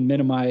you can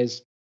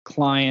minimize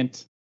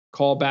client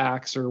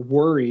callbacks or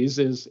worries,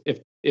 is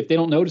if they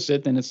don't notice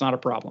it, then it's not a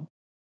problem.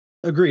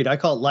 Agreed. I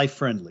call it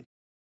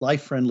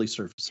life-friendly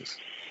surfaces.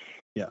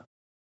 Yeah.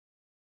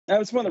 That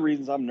was one of the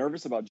reasons I'm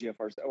nervous about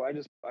GFRC.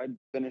 I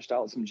finished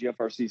out some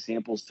GFRC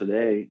samples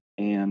today,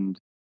 and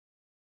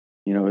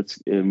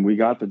and we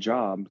got the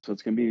job, so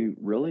it's going to be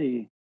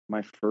really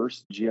my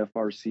first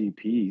GFRC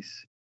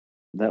piece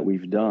that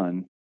we've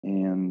done,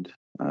 and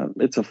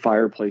it's a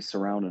fireplace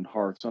surround and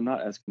hearth, so I'm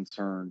not as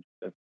concerned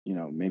if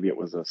maybe it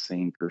was a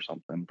sink or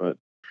something, but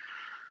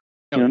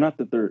not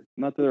that there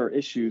are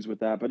issues with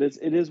that, but it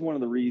is one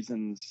of the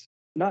reasons.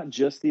 Not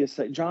just the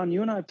aesthetic. John,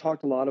 you and I have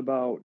talked a lot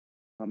about,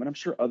 and I'm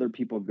sure other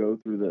people go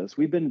through this.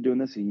 We've been doing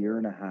this a year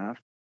and a half,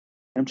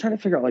 and I'm trying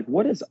to figure out, like,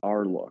 what is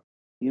our look?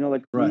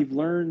 Like, right.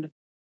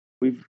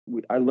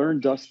 I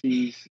learned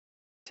Dusty's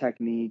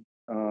technique.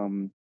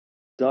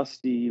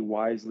 Dusty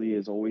wisely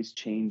is always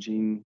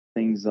changing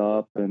things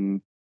up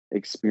and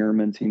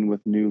experimenting with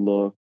new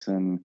looks,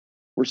 and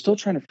we're still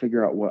trying to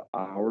figure out what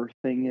our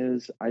thing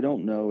is. I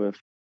don't know if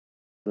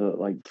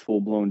the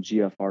full-blown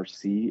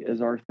GFRC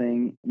is our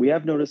thing. We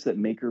have noticed that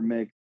Maker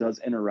Mix does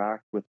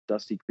interact with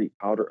Dusty-Crete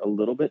powder a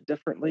little bit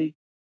differently.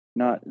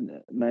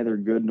 Neither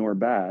good nor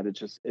bad.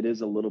 It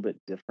is a little bit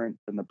different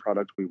than the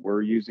product we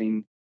were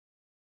using.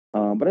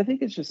 But I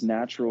think it's just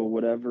natural.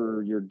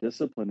 Whatever your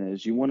discipline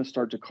is, you want to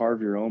start to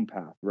carve your own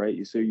path,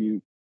 right? So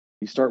you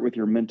start with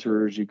your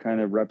mentors. You kind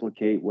of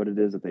replicate what it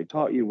is that they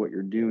taught you, what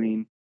you're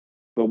doing.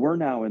 But we're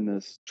now in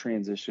this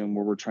transition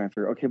where we're trying to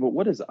figure, okay, but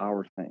what is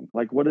our thing?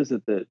 Like, what is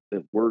it that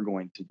we're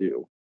going to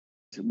do?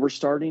 We're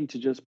starting to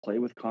just play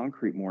with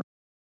concrete more.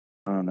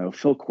 I don't know.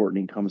 Phil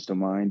Courtney comes to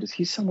mind.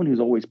 He's someone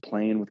who's always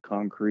playing with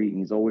concrete, and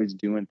he's always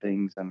doing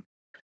things.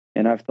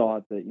 And I've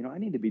thought that, I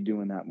need to be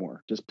doing that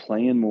more, just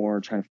playing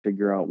more, trying to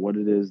figure out what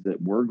it is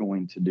that we're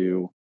going to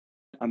do.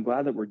 I'm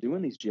glad that we're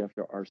doing these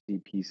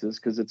GFRC pieces,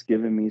 because it's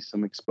given me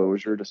some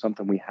exposure to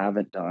something we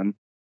haven't done.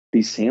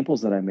 These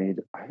samples that I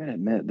made, I gotta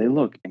admit, they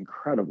look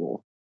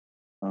incredible.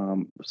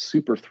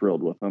 Super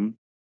thrilled with them.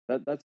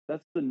 That's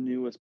the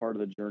newest part of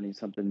the journey.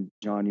 Something,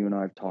 John, you and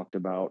I have talked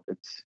about.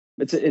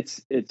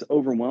 It's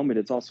overwhelming.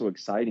 It's also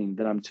exciting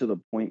that I'm to the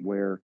point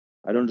where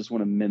I don't just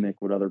want to mimic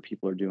what other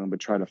people are doing, but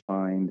try to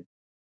find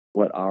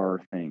what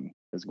our thing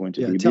is going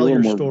to be. Tell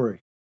your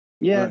story.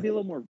 Yeah, Right. be a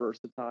little more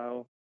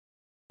versatile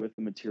with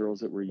the materials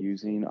that we're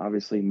using.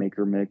 Obviously,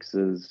 Maker Mix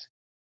is,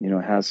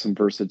 has some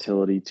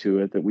versatility to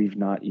it that we've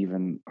not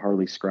even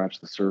hardly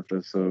scratched the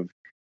surface of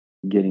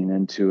getting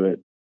into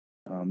it.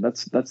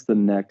 That's the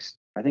next.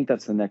 I think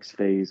that's the next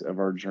phase of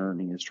our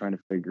journey is trying to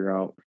figure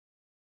out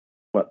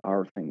what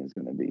our thing is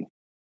going to be.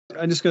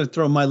 I'm just going to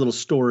throw my little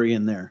story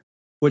in there,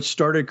 which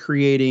started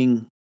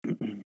creating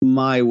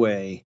my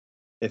way,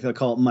 if I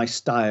call it my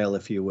style,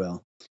 if you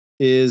will,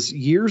 is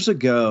years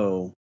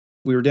ago,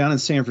 we were down in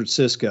San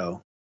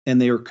Francisco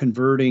and they were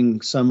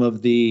converting some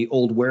of the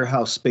old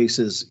warehouse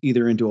spaces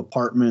either into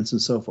apartments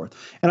and so forth.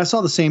 And I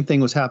saw the same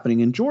thing was happening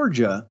in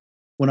Georgia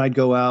when I'd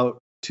go out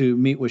to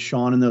meet with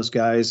Sean and those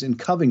guys in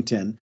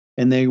Covington,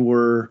 and they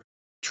were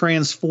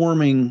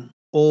transforming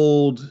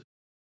old,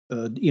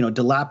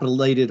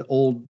 dilapidated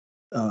old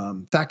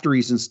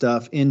factories and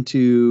stuff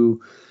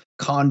into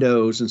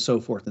condos and so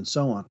forth and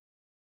so on.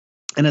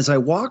 And as I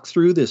walked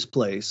through this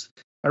place,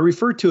 I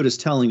refer to it as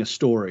telling a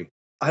story.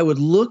 I would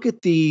look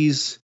at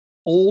these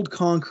old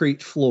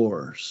concrete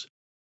floors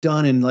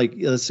done in, like,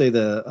 let's say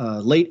the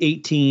late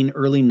 18,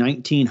 early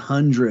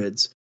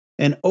 1900s.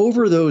 And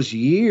over those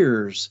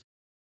years,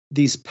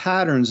 these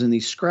patterns and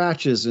these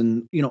scratches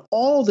and,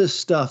 all this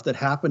stuff that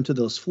happened to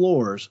those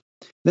floors,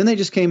 then they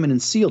just came in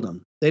and sealed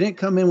them. They didn't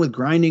come in with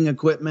grinding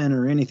equipment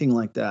or anything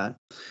like that,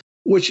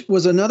 which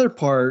was another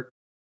part.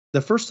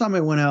 The first time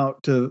I went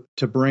out to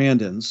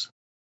Brandon's,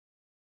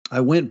 I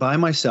went by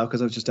myself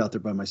because I was just out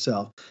there by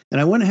myself. And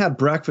I went and had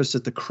breakfast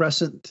at the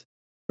Crescent,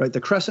 right?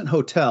 The Crescent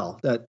Hotel,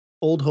 that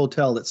old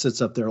hotel that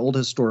sits up there, old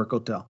historic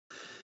hotel.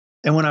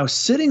 And when I was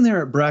sitting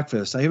there at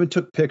breakfast, I even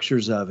took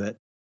pictures of it.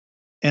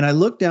 And I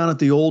looked down at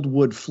the old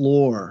wood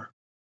floor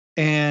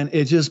and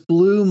it just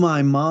blew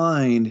my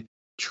mind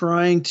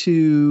trying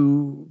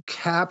to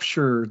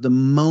capture the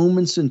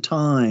moments in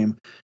time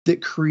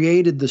that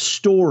created the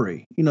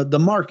story, the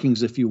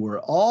markings, if you were,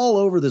 all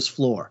over this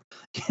floor.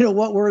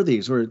 What were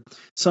these? Were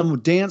some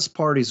dance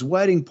parties,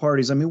 wedding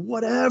parties,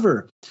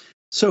 whatever.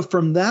 So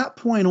from that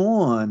point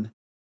on,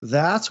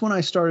 that's when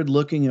I started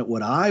looking at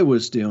what I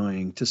was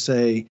doing to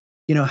say,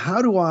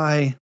 how do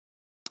I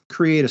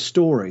create a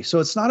story? So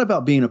it's not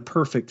about being a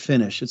perfect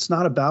finish. It's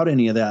not about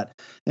any of that.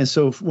 And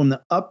so from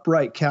the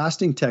upright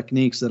casting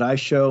techniques that I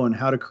show and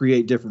how to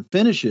create different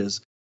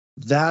finishes,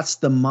 that's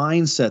the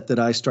mindset that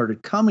I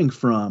started coming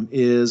from,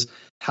 is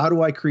how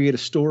do I create a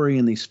story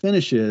in these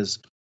finishes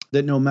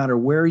that no matter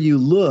where you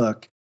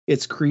look,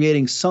 it's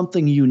creating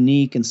something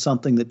unique and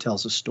something that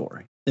tells a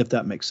story, if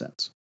that makes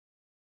sense.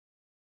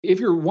 If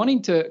you're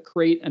wanting to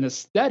create an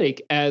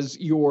aesthetic as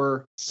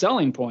your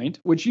selling point,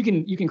 which you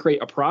can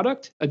create a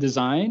product, a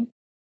design,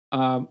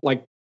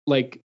 like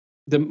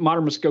the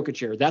modern Muskoka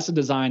chair. That's a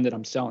design that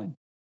I'm selling.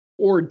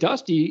 Or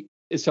Dusty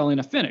is selling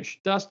a finish,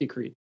 Dusty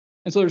Creed.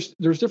 And so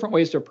there's different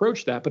ways to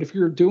approach that. But if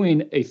you're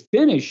doing a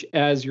finish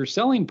as your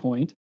selling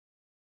point,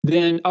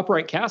 then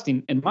upright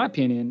casting, in my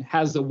opinion,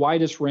 has the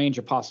widest range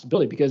of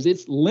possibility because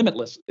it's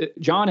limitless.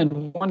 John, in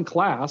one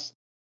class,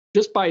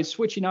 just by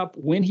switching up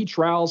when he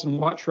trowels and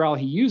what trowel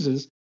he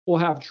uses, will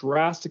have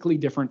drastically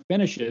different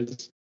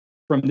finishes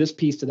from this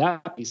piece to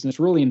that piece. And it's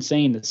really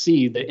insane to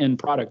see the end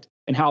product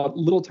and how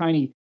little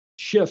tiny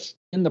shifts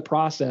in the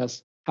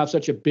process have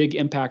such a big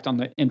impact on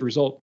the end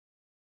result.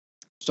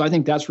 So I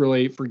think that's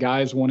really, for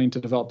guys wanting to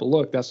develop a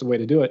look, that's the way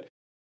to do it.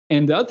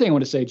 And the other thing I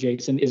want to say,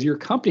 Jason, is your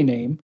company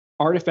name,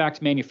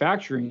 Artifact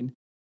Manufacturing,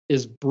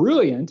 is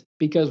brilliant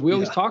because we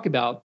always talk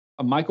about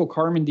a Michael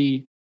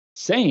Carmody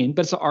saying,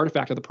 but it's an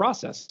artifact of the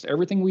process.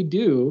 Everything we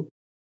do,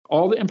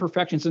 all the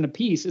imperfections in a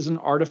piece is an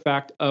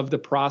artifact of the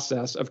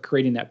process of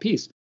creating that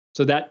piece.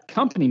 So that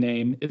company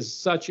name is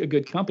such a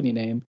good company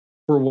name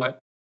for what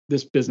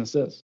this business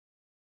is.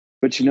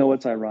 But you know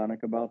what's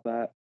ironic about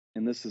that?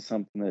 And this is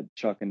something that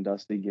Chuck and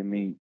Dusty give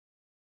me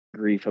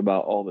grief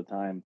about all the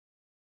time.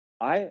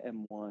 I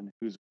am one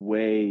who's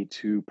way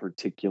too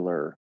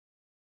particular.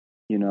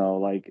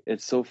 Like,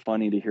 it's so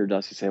funny to hear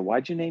Dusty say,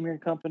 "Why'd you name your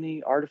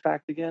company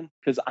Artifact again?"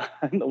 Because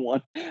I'm the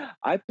one,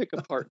 I pick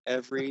apart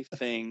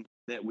everything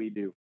that we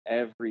do,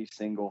 every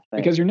single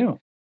thing. Because you're new.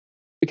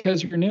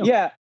 Because you're new.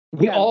 Yeah.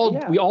 We all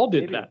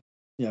did maybe. that.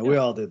 Yeah, we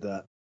all did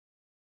that.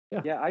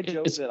 Yeah, I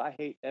joke that I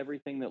hate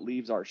everything that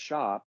leaves our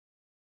shop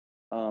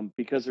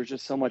because there's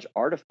just so much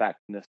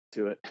artifactness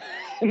to it.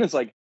 And it's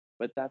like,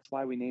 but that's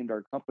why we named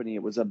our company.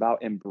 It was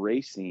about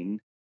embracing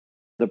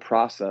the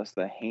process,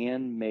 the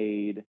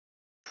handmade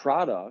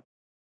product,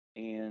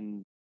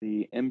 and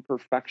the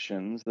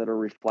imperfections that are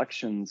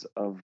reflections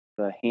of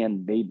the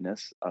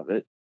handmadeness of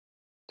it,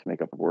 to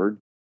make up a word.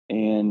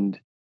 And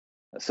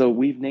so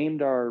we've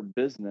named our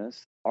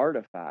business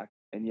Artifact,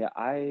 and yet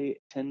I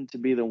tend to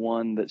be the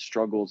one that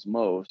struggles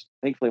most.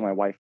 Thankfully, my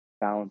wife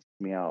balances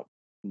me out.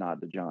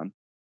 Nod to John.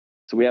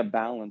 So we have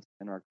balance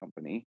in our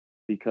company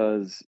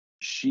because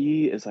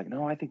she is like,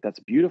 no, I think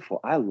that's beautiful.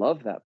 I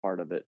love that part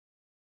of it.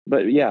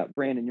 But yeah,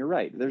 Brandon, you're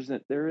right.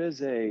 There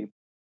is a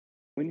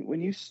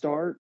when you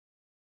start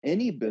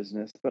any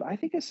business, but I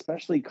think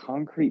especially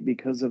concrete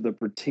because of the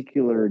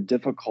particular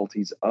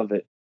difficulties of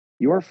it.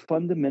 you are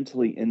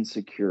fundamentally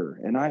insecure.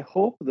 And I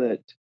hope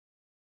that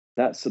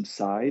that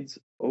subsides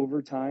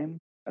over time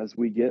as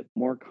we get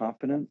more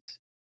confidence.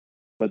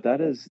 But that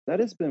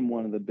has been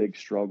one of the big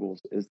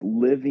struggles is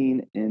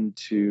living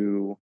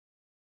into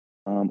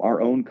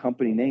our own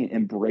company name,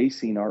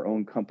 embracing our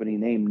own company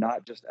name,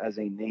 not just as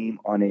a name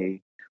on a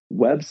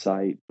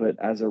website, but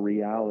as a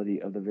reality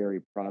of the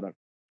very product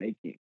we're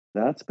making.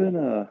 That's been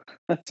a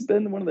that's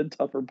been one of the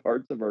tougher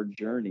parts of our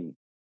journey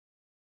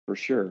for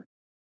sure.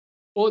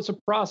 Well, it's a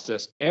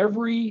process.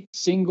 Every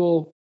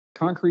single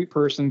concrete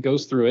person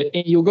goes through it,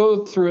 and you'll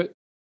go through it.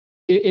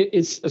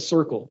 It's a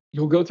circle.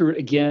 You'll go through it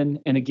again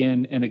and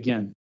again and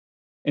again.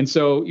 And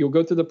so you'll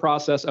go through the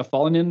process of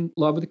falling in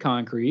love with the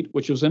concrete,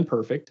 which was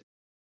imperfect.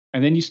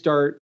 And then you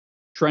start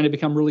trying to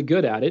become really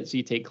good at it. So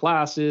you take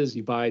classes,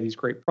 you buy these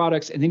great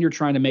products, and then you're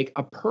trying to make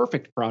a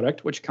perfect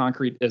product, which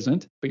concrete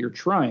isn't, but you're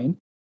trying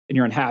and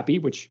you're unhappy,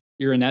 which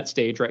you're in that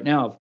stage right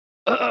now of,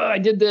 I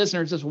did this, and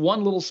there's this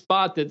one little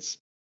spot that's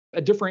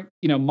a different,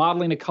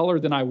 modeling a color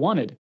than I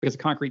wanted, because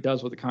the concrete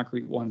does what the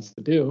concrete wants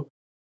to do.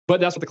 But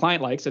that's what the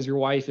client likes, as your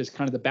wife is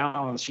kind of the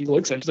balance. She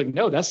looks at it, she's like,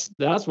 no, that's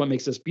what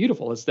makes this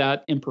beautiful. It's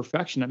that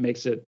imperfection that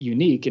makes it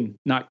unique and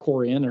not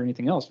Korean or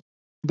anything else.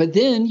 But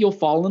then you'll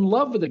fall in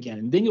love with it again,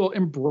 and then you'll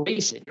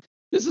embrace it.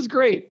 This is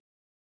great.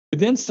 But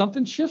then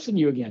something shifts in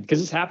you again,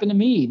 because it's happened to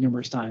me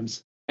numerous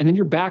times. And then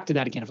you're back to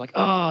that again of like,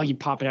 oh, you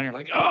pop it out, and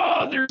you're like,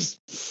 oh, there's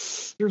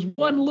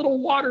one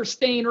little water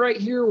stain right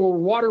here where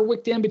water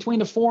wicked in between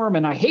the form,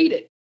 and I hate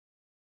it.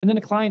 And then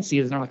the client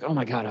sees it, and they're like, oh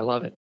my God, I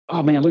love it.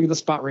 Oh man, look at the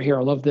spot right here.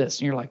 I love this.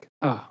 And you're like,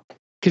 oh,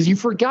 because you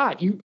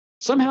forgot. You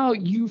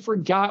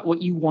forgot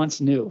what you once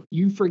knew.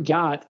 You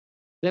forgot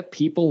that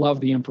people love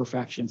the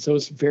imperfection. So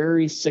it's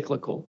very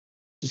cyclical.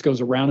 Just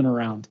goes around and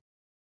around.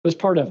 That's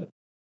part of it.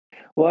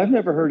 Well, I've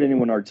never heard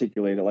anyone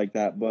articulate it like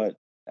that, but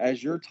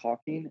as you're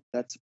talking,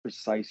 that's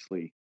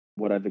precisely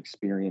what I've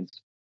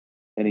experienced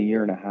in a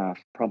year and a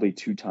half, probably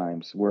two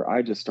times, where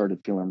I just started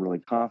feeling really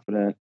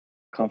confident,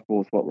 comfortable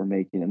with what we're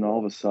making. And all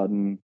of a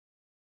sudden,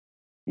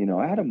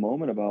 I had a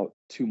moment about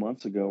 2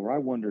 months ago where I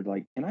wondered,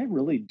 like, can I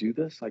really do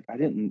this? Like, I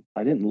didn't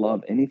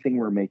love anything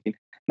we're making.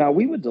 Now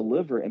we would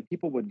deliver and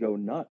people would go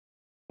nuts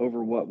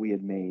over what we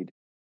had made.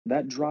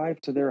 That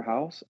drive to their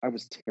house, I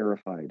was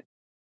terrified.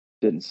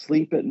 Didn't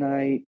sleep at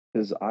night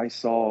because I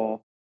saw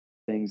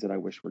things that I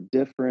wish were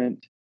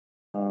different.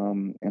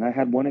 And I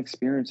had one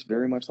experience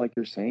very much like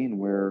you're saying,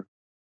 where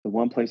the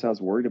one place I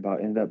was worried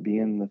about ended up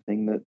being the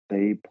thing that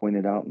they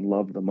pointed out and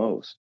loved the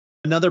most.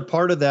 Another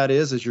part of that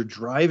is as you're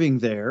driving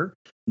there,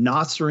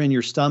 knots are in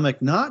your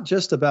stomach, not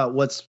just about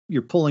what's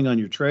you're pulling on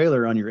your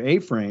trailer on your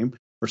A-frame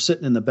or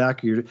sitting in the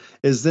back of your,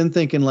 is then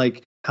thinking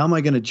like, how am I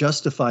going to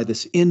justify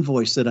this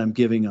invoice that I'm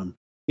giving them?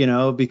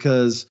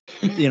 Because,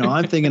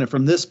 I'm thinking it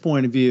from this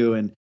point of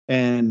view,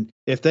 and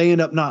if they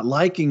end up not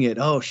liking it,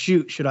 oh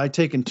shoot, should I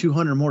taken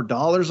 $200 more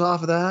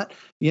off of that?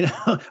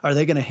 Are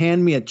they going to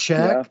hand me a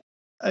check? Yeah.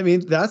 I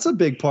mean, that's a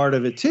big part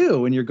of it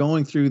too, when you're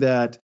going through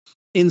that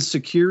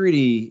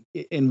insecurity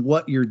in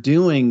what you're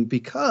doing,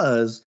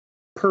 because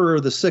per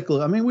the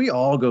cycle, I mean, we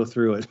all go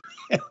through it.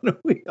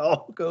 We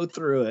all go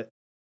through it.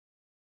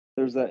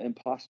 There's that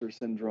imposter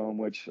syndrome,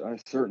 which I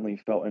certainly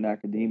felt in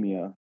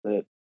academia,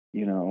 that,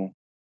 you know,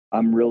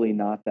 I'm really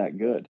not that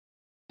good.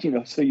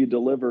 So you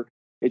deliver,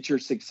 it's your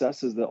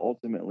successes that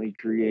ultimately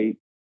create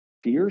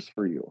fears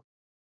for you,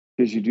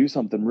 because you do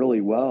something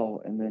really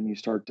well and then you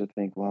start to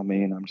think, well,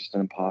 man, I'm just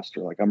an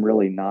imposter. Like, I'm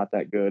really not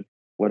that good.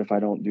 What if I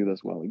don't do this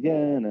well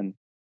again? And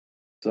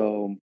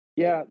so,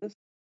 yeah, this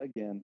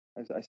again,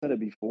 as I said it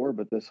before,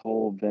 but this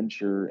whole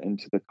venture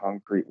into the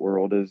concrete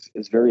world is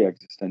very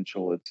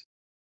existential.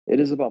 It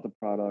is about the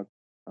product,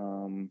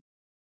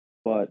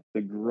 but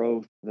the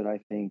growth that I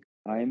think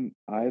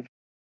I've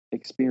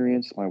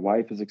experienced, my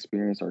wife has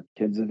experienced, our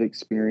kids have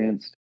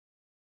experienced,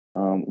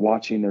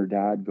 watching their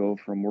dad go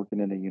from working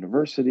in a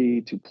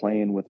university to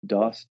playing with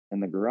dust in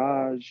the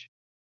garage.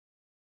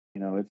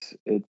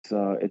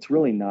 It's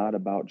really not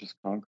about just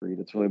concrete.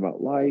 It's really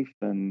about life,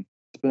 and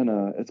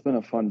it's been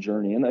a fun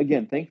journey. And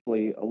again,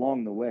 thankfully,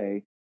 along the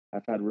way,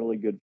 I've had really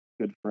good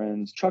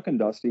friends. Chuck and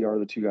Dusty are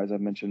the two guys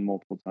I've mentioned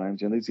multiple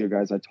times. These are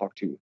guys I talk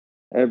to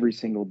every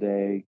single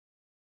day.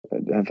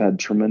 I've had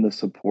tremendous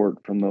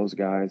support from those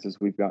guys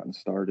as we've gotten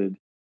started.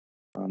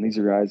 These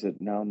are guys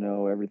that now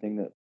know everything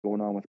that's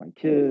going on with my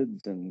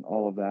kids and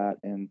all of that.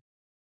 And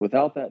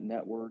without that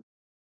network,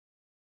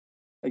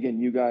 again,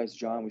 you guys,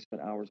 John, we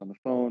spent hours on the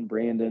phone.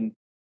 Brandon,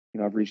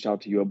 I've reached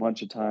out to you a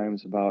bunch of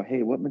times about,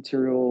 hey, what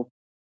material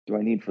do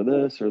I need for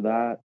this or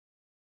that?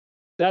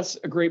 That's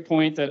a great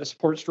point, that a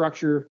support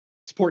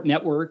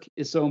network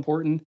is so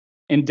important.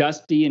 And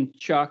Dusty and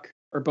Chuck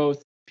are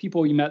both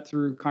people you met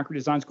through concrete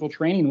design school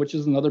training, which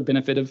is another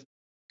benefit of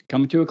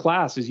coming to a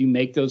class, is you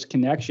make those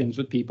connections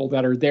with people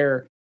that are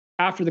there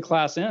after the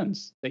class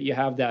ends, that you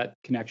have that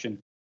connection.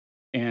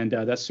 And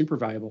that's super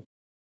valuable.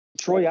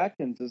 Troy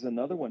Atkins is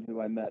another one who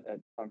I met at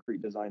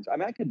Concrete Designs. I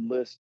mean,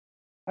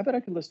 I bet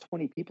I could list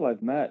 20 people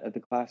I've met at the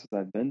classes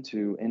I've been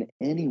to, and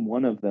any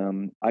one of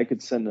them, I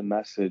could send a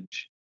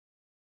message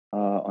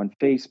on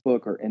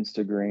Facebook or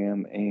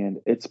Instagram, and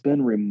it's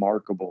been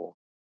remarkable.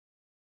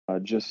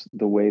 Just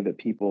the way that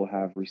people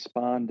have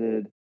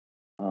responded,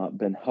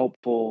 been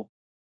helpful.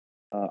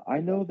 I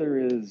know there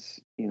is,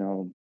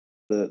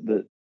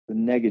 the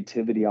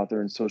negativity out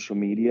there in social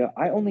media.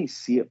 I only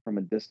see it from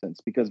a distance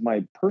because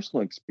my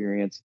personal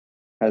experience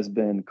has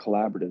been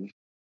collaborative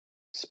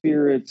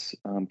spirits,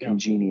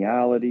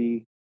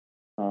 congeniality,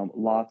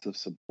 lots of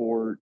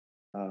support.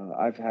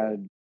 I've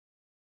had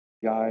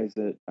guys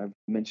that I've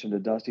mentioned to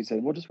Dusty say,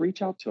 well, just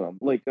reach out to him.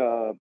 Like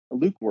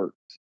Luke Works.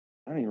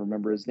 I don't even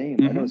remember his name.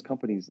 I know his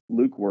company's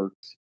Luke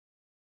Works.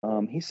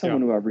 He's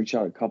someone who I've reached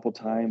out a couple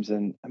times,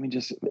 and I mean,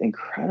 just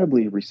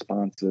incredibly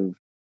responsive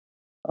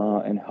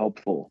and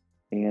helpful.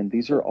 And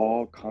these are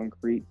all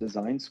concrete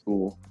design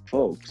school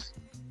folks.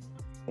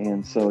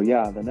 And so,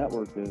 yeah, the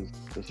network is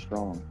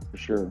strong for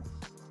sure.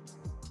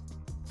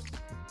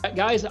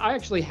 Guys, I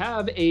actually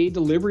have a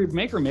delivery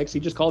maker mix.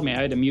 He just called me.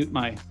 I had to mute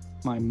my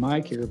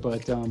mic here, but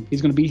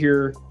he's going to be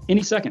here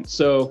any second.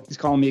 So he's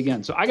calling me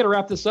again. So I got to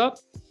wrap this up.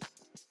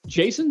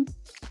 Jason,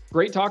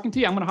 great talking to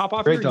you. I'm going to hop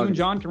off here. You and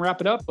John can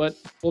wrap it up, but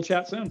we'll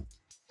chat soon.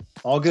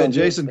 All good,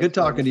 Jason. Good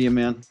talking to you,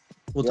 man.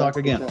 We'll talk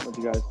again. With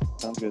you guys.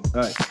 Sounds good.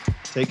 All right.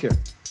 Take care.